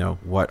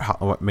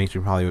what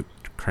mainstream Hollywood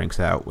cranks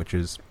out, which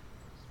is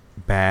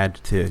bad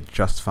to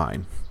just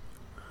fine.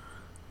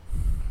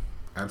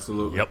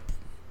 Absolutely. Yep.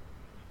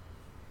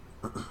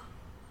 All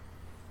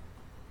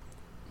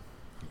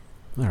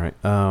right.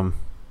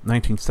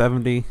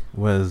 1970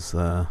 was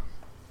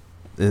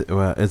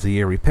is the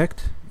year we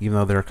picked, even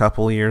though there are a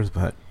couple of years,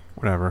 but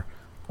whatever.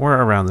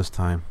 We're around this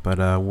time.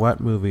 But what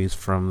movies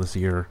from this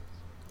year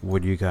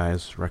would you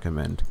guys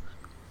recommend?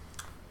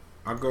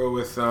 I'll go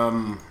with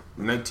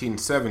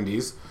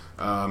 1970s.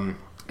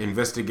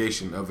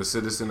 Investigation of a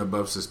Citizen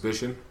Above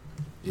Suspicion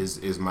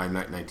is my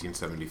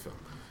 1970 film.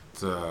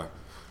 It's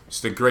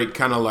just a great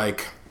kind of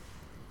like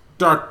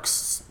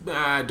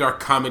dark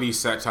comedy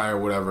satire,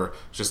 whatever,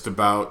 just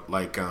about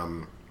like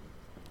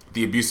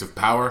the abuse of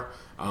power.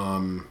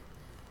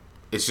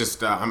 It's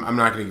just I'm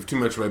not going to give too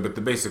much away, but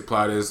the basic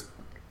plot is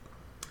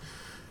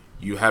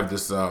you have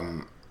this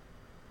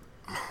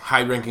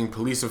high-ranking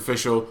police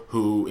official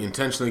who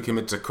intentionally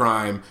commits a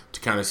crime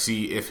to kind of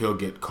see if he'll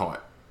get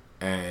caught,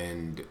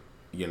 and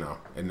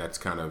and that's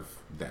kind of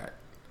that,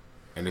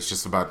 and it's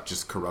just about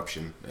just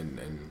corruption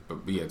but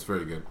yeah, it's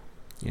very good.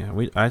 Yeah,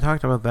 I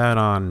talked about that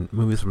on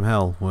Movies from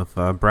Hell with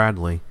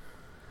Bradley.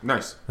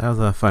 Nice. That was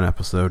a fun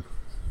episode.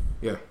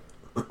 Yeah.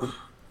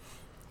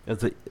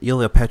 It's the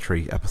Ilya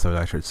Petri episode,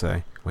 I should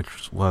say,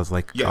 which was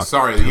like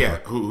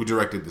who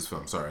directed this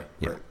film? Sorry.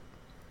 Yeah. Right.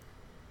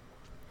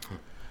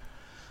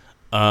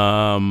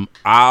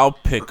 I'll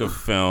pick a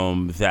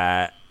film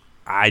that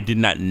I did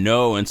not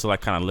know until I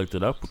kind of looked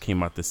it up. It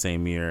came out the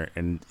same year,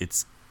 and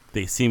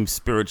they seem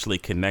spiritually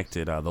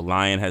connected. The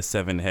Lion Has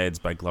Seven Heads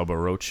by Glauber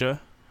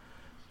Rocha.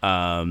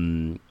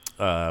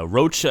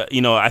 Rocha,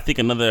 I think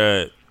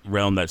another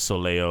realm that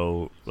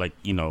Soleil, like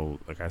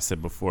I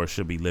said before,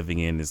 should be living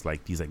in is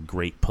like these like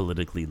great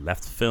politically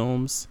left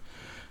films,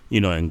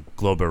 and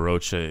Glauber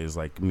Rocha is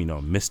like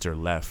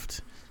Mr.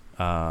 Left.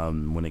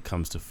 When it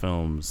comes to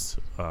films,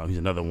 he's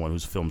another one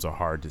whose films are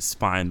hard to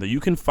find, though you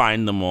can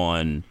find them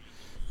on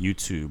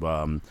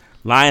YouTube.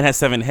 Lion Has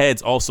Seven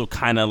Heads also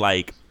kind of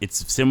like,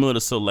 it's similar to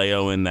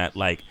Soleil in that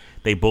like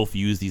they both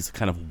use these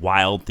kind of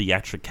wild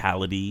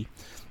theatricality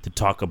to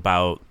talk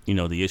about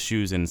the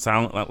issues. And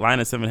Lion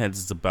Has Seven Heads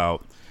is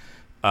about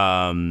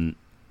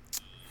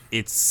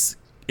it's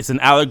an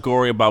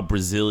allegory about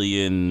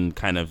Brazilian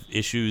kind of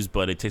issues,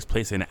 but it takes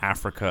place in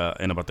Africa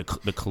and about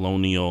the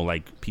colonial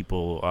like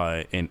people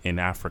in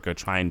Africa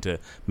trying to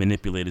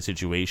manipulate a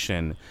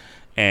situation,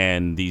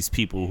 and these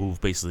people who've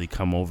basically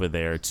come over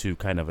there to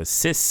kind of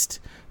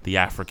assist the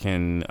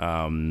African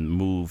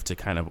move to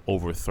kind of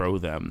overthrow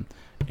them,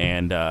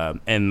 and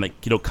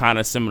like kind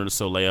of similar to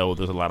Soleil,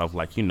 there's a lot of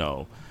like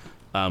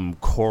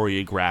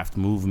choreographed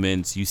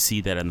movements. You see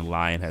that in The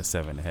Lion Has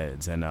Seven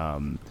Heads,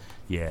 and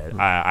yeah,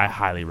 I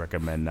highly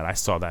recommend that. I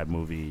saw that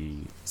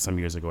movie some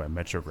years ago at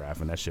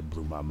Metrograph, and that shit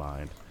blew my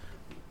mind.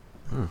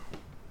 All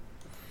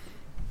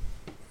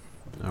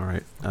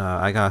right.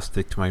 I got to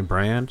stick to my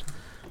brand.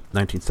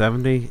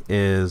 1970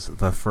 is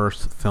the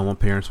first film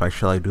appearance by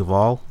Shelley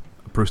Duvall,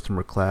 Brewster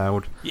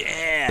McCloud.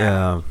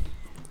 Yeah!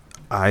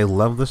 I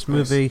love this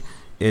movie. Nice.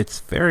 It's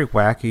very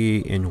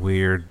wacky and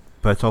weird,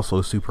 but it's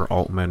also super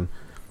Altman.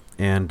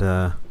 And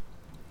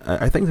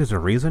I think there's a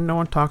reason no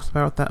one talks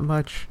about it that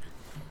much.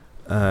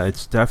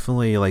 It's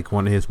definitely like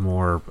one of his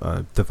more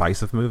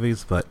divisive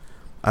movies, but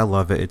I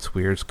love it. It's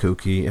weird, it's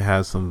kooky. It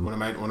has some one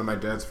of my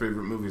dad's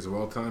favorite movies of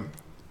all time.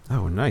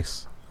 Oh,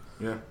 nice.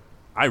 Yeah,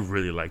 I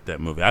really like that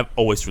movie. I've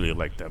always really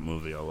liked that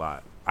movie a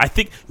lot. I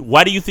think.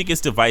 Why do you think it's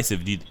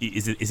divisive?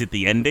 Is it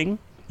the ending?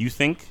 You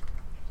think,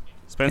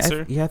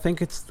 Spencer? I think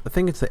it's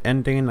the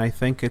ending. I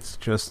think it's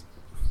just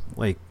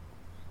like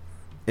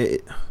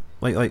it.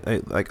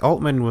 Like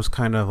Altman was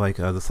kind of like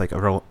this like a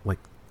real like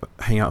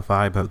hangout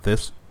vibe of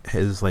this.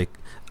 Is like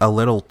a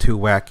little too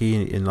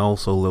wacky and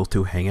also a little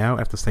too hangout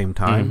at the same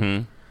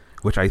time,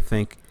 which I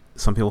think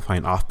some people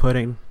find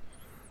off-putting.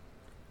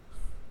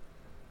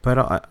 But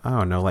I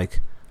don't know,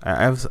 like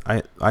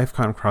I've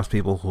come across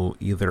people who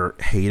either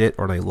hate it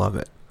or they love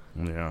it.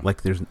 Yeah, like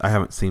I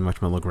haven't seen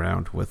much middle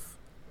ground with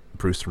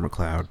Brewster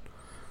McCloud.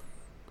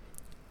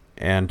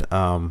 And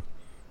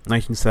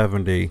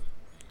 1970,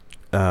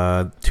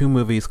 two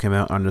movies came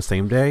out on the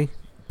same day,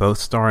 both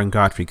starring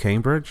Godfrey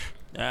Cambridge.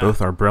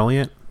 Both are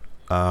brilliant.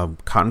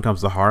 Cotton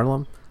Comes to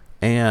Harlem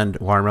and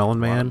Watermelon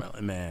Man.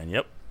 Watermelon Man,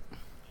 yep.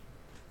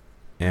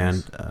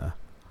 And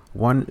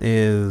one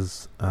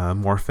is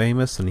more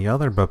famous than the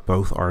other, but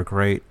both are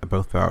great.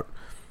 Both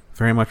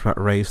very much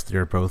about race.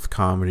 They're both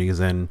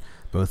comedies and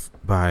both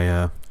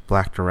by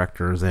black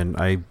directors. And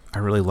I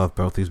really love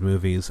both these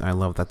movies. I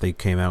love that they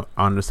came out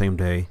on the same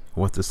day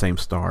with the same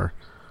star.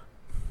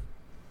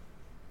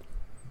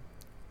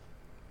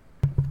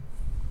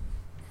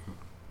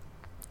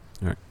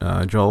 All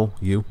right, Joel,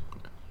 you.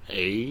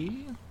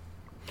 Hey.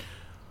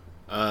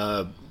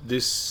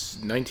 This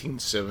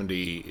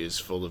 1970 is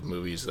full of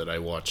movies that I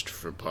watched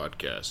for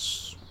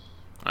podcasts.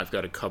 I've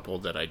got a couple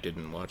that I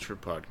didn't watch for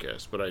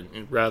podcasts, but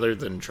rather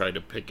than try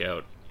to pick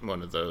out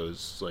one of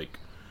those, like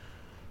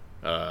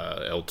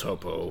El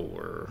Topo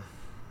or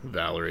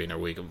Valerie in Her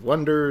Week of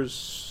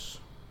Wonders,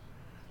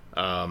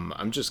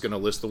 I'm just going to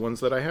list the ones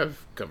that I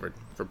have covered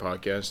for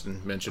podcasts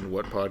and mention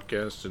what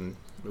podcast and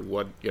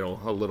what,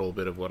 a little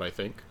bit of what I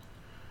think.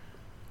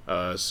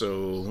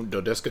 So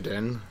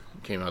Dodescaden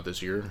came out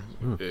this year,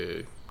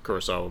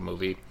 Kurosawa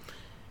movie.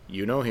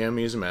 You know him,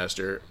 he's a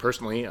master.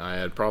 Personally, I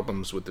had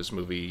problems with this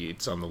movie.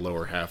 It's on the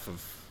lower half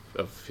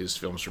of his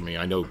films for me.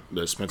 I know,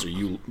 Spencer,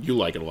 you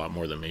like it a lot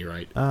more than me,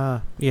 right?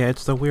 Yeah,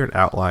 it's the weird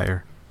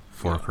outlier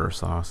for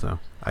Kurosawa, so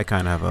I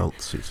kind of have a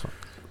sweet spot.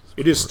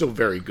 It is still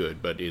very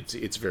good, but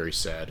it's very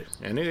sad.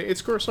 And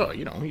it's Kurosawa,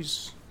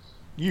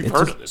 you've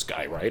heard of this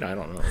guy, right? I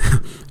don't know.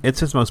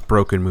 It's his most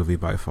broken movie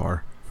by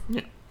far.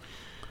 Yeah.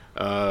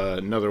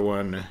 Another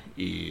one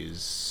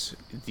is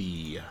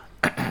the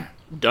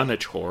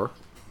Dunwich Horror,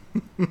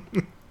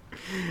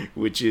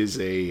 which is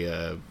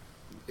a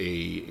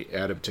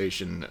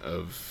adaptation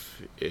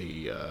of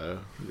a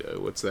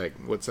what's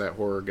that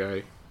horror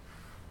guy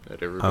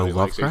that everybody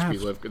likes,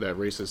 Lovecraft? that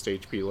racist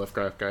H.P.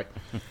 Lovecraft guy.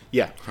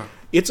 Yeah,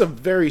 it's a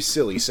very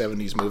silly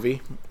 '70s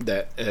movie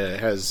that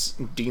has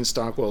Dean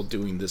Stockwell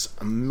doing this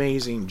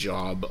amazing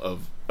job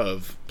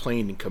of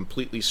playing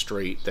completely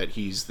straight that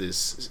he's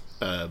this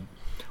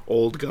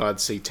old god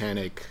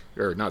satanic,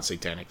 or not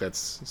satanic.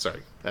 That's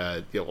sorry,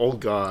 old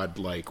god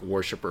like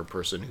worshiper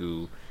person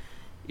who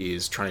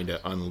is trying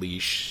to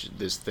unleash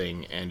this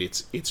thing, and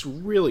it's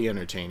really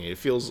entertaining. It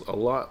feels a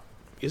lot.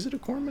 Is it a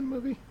Corman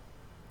movie?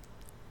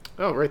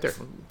 Oh, right there,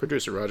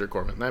 producer Roger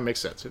Corman. That makes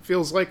sense. It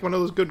feels like one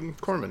of those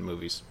good Corman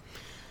movies,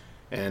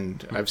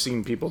 and I've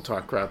seen people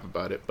talk crap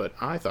about it, but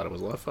I thought it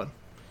was a lot of fun.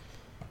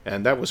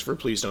 And that was for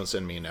Please Don't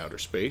Send Me in Outer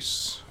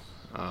Space.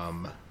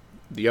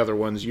 The other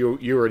ones you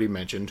already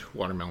mentioned,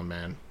 Watermelon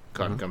Man,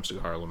 Cotton Comes to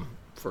Harlem,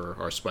 for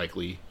our Spike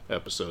Lee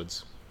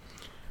episodes.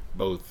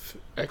 Both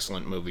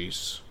excellent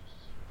movies.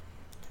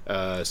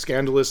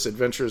 Scandalous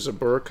Adventures of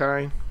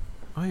Burakai.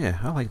 Oh yeah,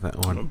 I like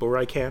that one.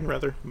 Buraikan,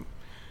 rather.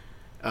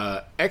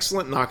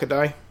 Excellent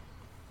Nakadai.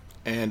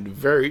 And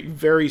very,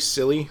 very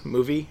silly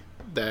movie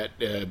that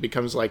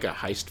becomes like a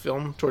heist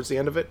film towards the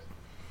end of it.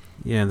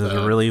 Yeah, there's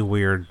a really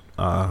weird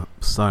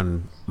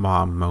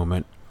son-mom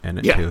moment in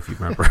it, Yeah. too, if you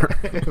remember.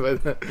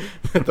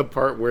 The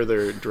part where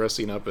they're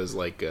dressing up as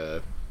like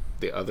the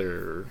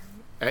other...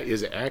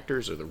 Is it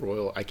actors or the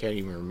royal? I can't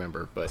even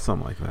remember, but...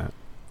 Something like that.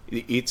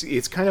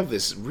 It's kind of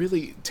this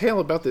really tale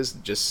about this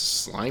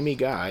just slimy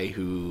guy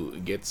who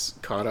gets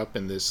caught up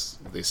in this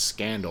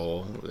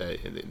scandal.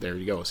 There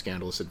you go, a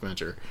scandalous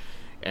adventure.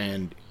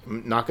 And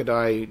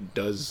Nakadai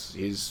does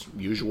his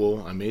usual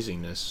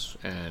amazingness,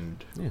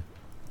 and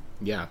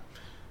yeah.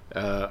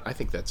 I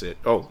think that's it.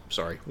 Oh,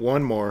 sorry,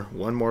 one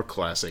more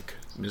classic,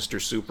 Mr.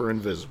 Super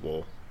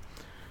Invisible,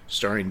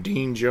 starring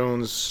Dean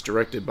Jones,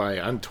 directed by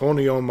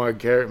Antonio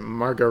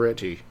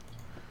Margaretti,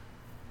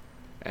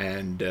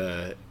 and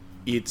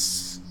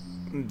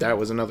that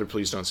was another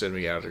Please Don't Send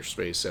Me Outer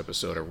Space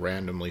episode, a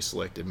randomly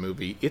selected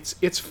movie.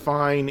 It's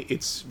fine.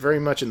 It's very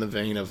much in the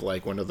vein of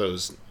like one of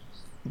those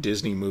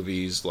Disney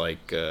movies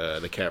like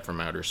The Cat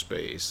from Outer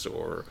Space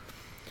or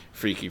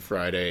Freaky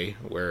Friday,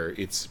 where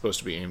it's supposed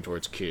to be aimed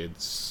towards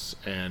kids,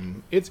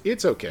 and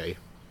it's okay.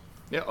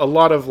 Yeah, a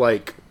lot of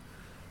like,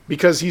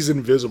 because he's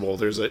invisible,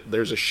 there's a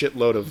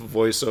shitload of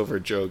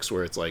voiceover jokes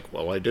where it's like,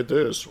 well, I did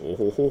this, oh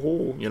ho ho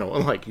ho, you know,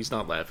 like he's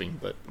not laughing,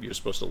 but you're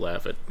supposed to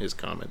laugh at his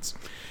comments.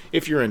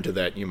 If you're into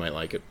that, you might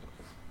like it.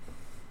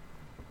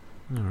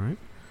 All right.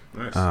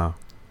 Nice.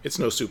 It's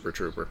no Super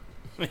Trooper.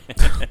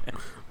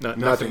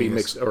 not to be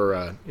mixed,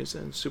 or is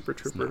it Super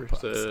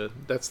Trooper?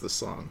 That's the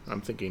song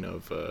I'm thinking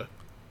of. The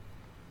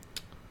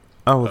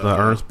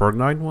Ernest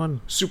Borgnine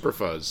one? Super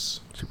Fuzz.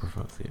 Super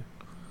Fuzz, yeah.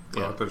 Oh,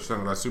 I thought you were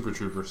talking about Super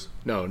Troopers.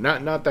 No,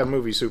 not that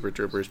movie Super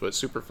Troopers, but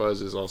Super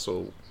Fuzz is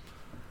also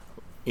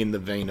in the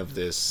vein of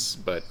this,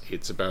 but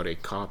it's about a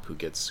cop who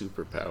gets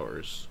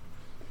superpowers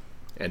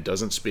and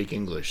doesn't speak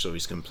English, so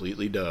he's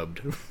completely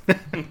dubbed.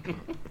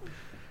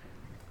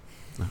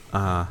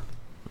 All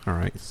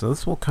right, so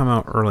this will come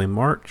out early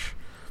March.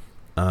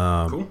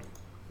 Cool.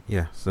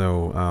 Yeah.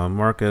 So,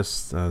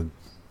 Marcus, do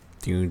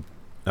you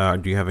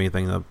have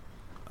anything to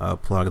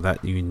plug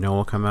that you know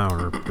will come out,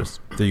 or just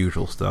the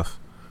usual stuff?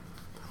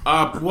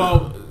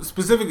 Well,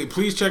 specifically,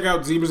 please check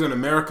out Zebras in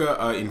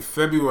America. In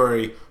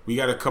February, we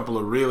got a couple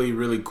of really,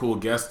 really cool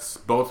guests,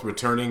 both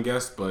returning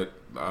guests, but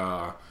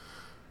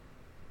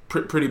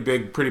pretty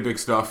big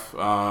stuff.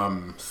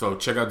 So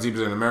check out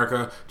Zebras in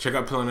America. Check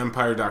out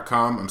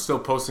PillAndEmpire.com. I'm still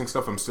posting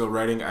stuff. I'm still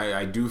writing.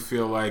 I do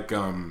feel like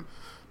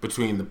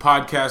between the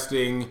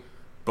podcasting,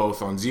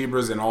 both on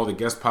Zebras and all the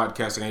guest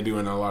podcasting I do,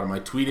 and a lot of my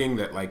tweeting,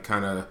 that like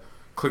kind of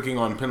clicking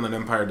on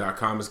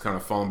PinlandEmpire.com is kind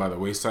of fallen by the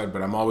wayside,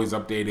 but I'm always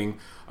updating.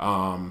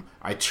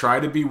 I try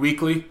to be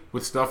weekly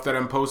with stuff that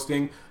I'm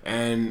posting,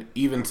 and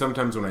even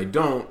sometimes when I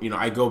don't,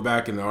 I go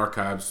back in the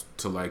archives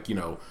to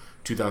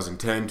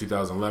 2010,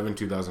 2011,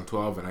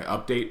 2012, and I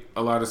update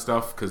a lot of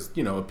stuff because,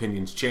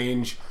 opinions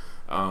change.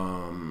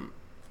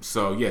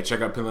 So, yeah,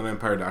 check out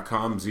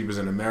PinlandEmpire.com, Zebras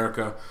in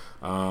America.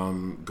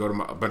 Go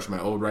to a bunch of my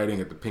old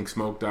writing at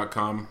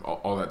thepinksmoke.com,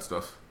 all that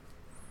stuff.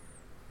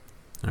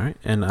 All right,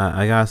 and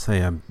I gotta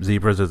say,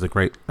 Zebras is a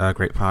great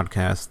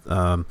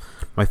podcast.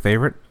 My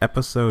favorite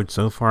episode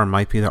so far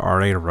might be the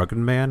R.A. Rugged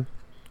Man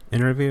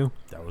interview.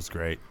 That was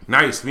great.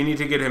 Nice. We need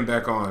to get him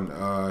back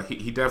on.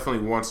 He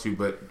definitely wants to,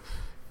 but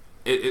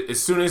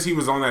as soon as he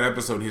was on that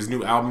episode, his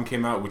new album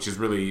came out, which is a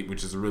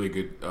really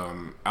good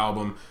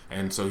album,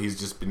 and so he's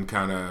just been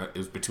it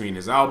was between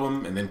his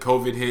album and then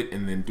COVID hit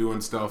and then doing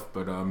stuff.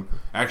 But I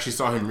actually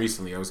saw him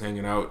recently. I was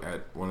hanging out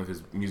at one of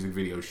his music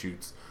video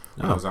shoots.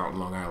 When I was out in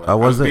Long Island. I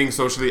was being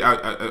socially.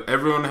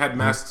 Everyone had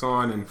masks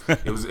on, and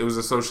it was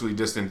a socially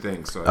distant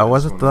thing. So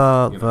was it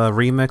the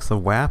remix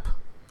of WAP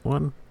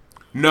one?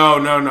 No.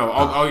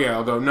 Oh yeah.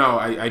 Although no,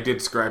 I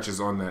did scratches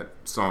on that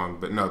song,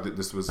 but no,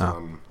 this was.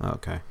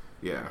 Okay.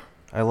 Yeah.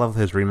 I love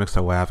his remix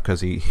of WAP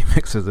because he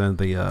mixes in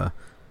the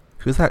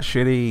who's that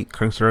shitty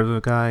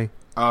conservative guy?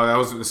 Oh, that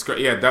was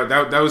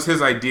that was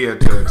his idea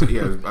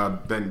to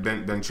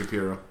Ben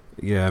Shapiro.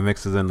 Yeah,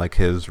 mixes in like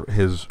his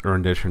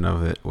rendition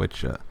of it,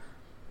 which in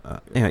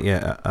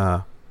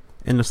the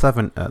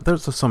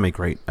there's so many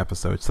great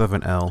episodes.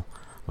 7L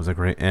was a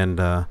great,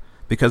 and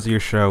because of your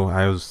show,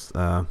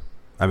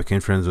 I became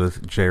friends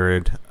with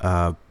Jared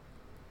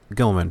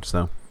Gilman.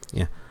 So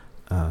yeah,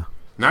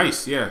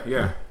 nice,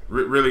 yeah.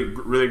 Really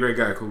great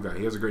guy, cool guy.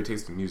 He has a great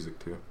taste in music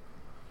too.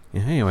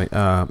 Yeah. Anyway,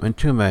 and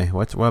Tume,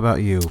 what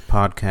about you?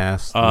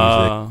 Podcast,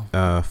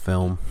 music,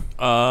 film.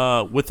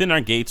 Within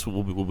our gates,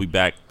 we'll be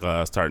back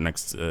starting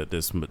next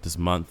this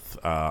month.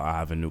 I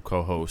have a new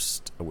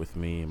co-host with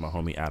me, my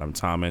homie Adam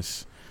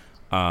Thomas,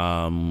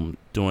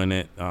 doing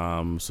it.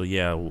 So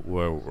yeah,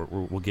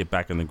 we'll get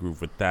back in the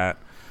groove with that.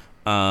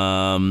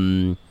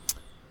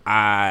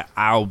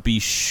 I'll be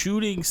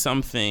shooting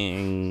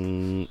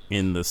something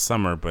in the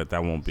summer, but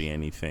that won't be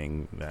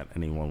anything that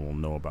anyone will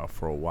know about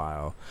for a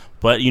while.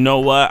 But you know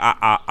what?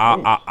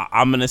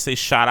 I'm gonna say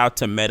shout out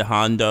to Med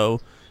Hondo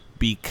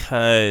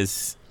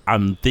because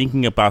I'm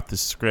thinking about the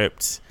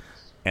script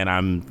and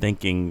I'm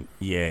thinking,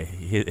 yeah,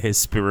 his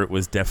spirit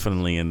was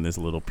definitely in this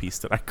little piece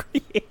that I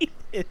created.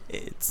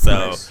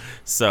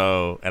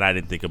 So, and I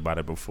didn't think about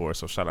it before.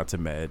 So shout out to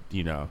Med,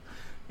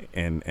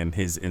 and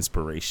his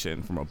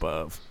inspiration from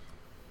above.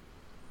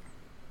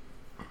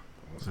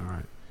 All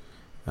right.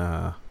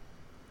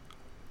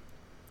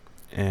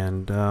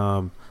 And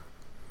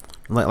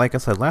like I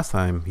said last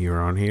time you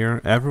were on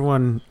here,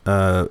 everyone,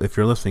 if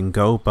you're listening,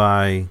 go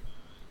buy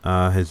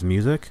his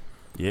music.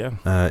 Yeah.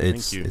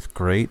 It's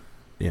great.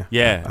 Yeah.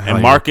 Yeah,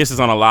 and Marcus is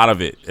on a lot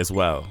of it as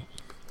well.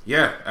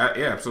 Yeah,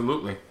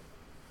 absolutely.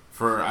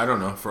 For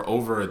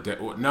over a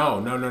decade. No,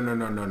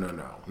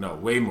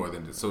 way more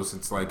than this. So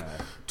since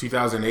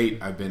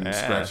 2008, I've been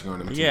scratching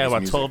on him. Yeah,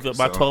 about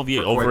 12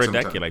 years, over a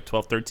decade, time. Like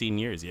 12, 13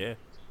 years. Yeah.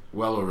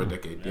 Well over a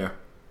decade. Yeah.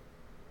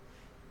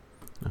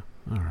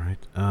 All right.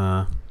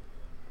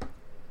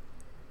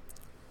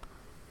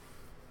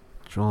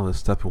 Joel, let's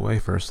step away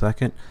for a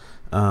second.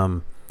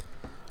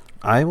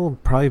 I will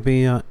probably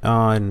be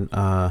on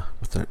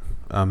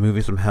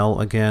Movies from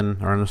Hell again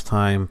around this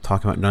time,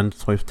 talking about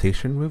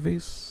non-exploitation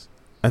movies.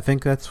 I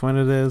think that's when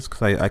it is,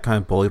 because I kind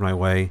of bullied my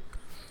way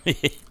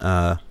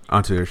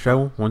onto your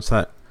show. Once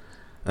that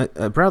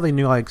Bradley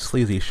knew I like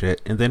sleazy shit,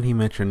 and then he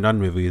mentioned nun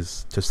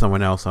movies to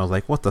someone else. I was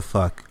like, what the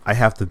fuck? I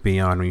have to be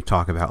on when you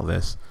talk about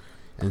this.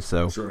 And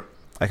so sure.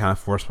 I kind of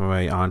forced my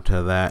way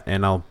onto that,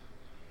 and I'll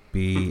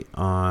be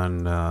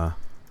on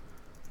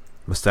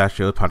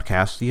Mustachio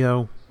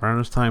Podcastio around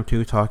this time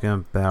too, talking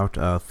about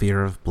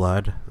Theater of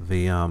Blood,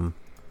 the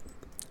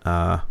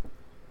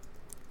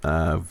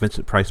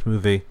Vincent Price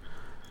movie.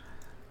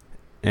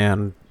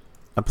 And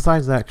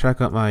besides that, check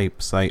out my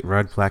site,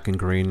 Red, Black, and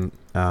Green,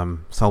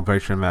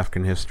 Celebration of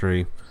African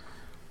History.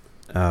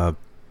 Either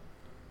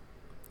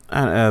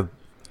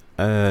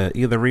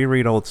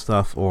reread old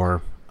stuff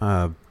or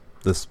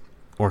this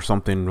or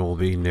something will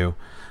be new.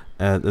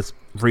 This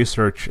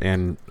research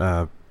and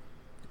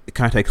it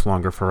kind of takes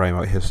longer for writing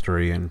about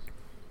history and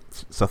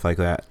stuff like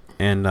that.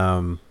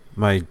 And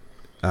my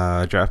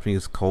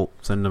Japanese cult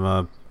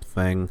cinema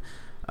thing,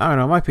 I don't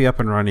know, might be up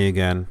and running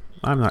again.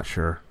 I'm not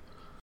sure.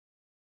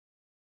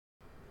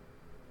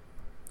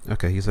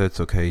 Okay, he said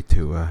it's okay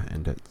to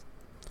end it.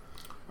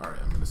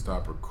 Alright, I'm going to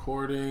stop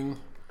recording.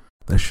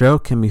 The show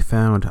can be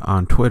found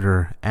on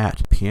Twitter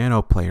at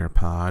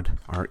PianoPlayerPod.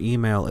 Our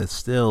email is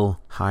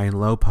still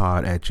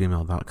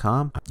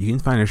highandlowpod@gmail.com. You can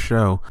find the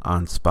show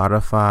on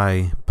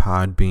Spotify,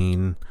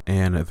 Podbean,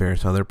 and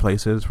various other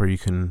places where you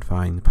can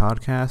find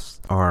podcasts.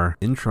 Our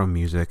intro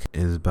music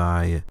is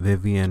by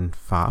Vivian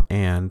Fopp,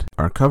 and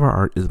our cover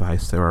art is by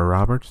Sarah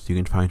Roberts. You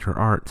can find her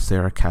art at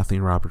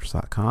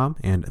sarahkathleenroberts.com,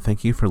 and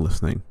thank you for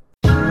listening.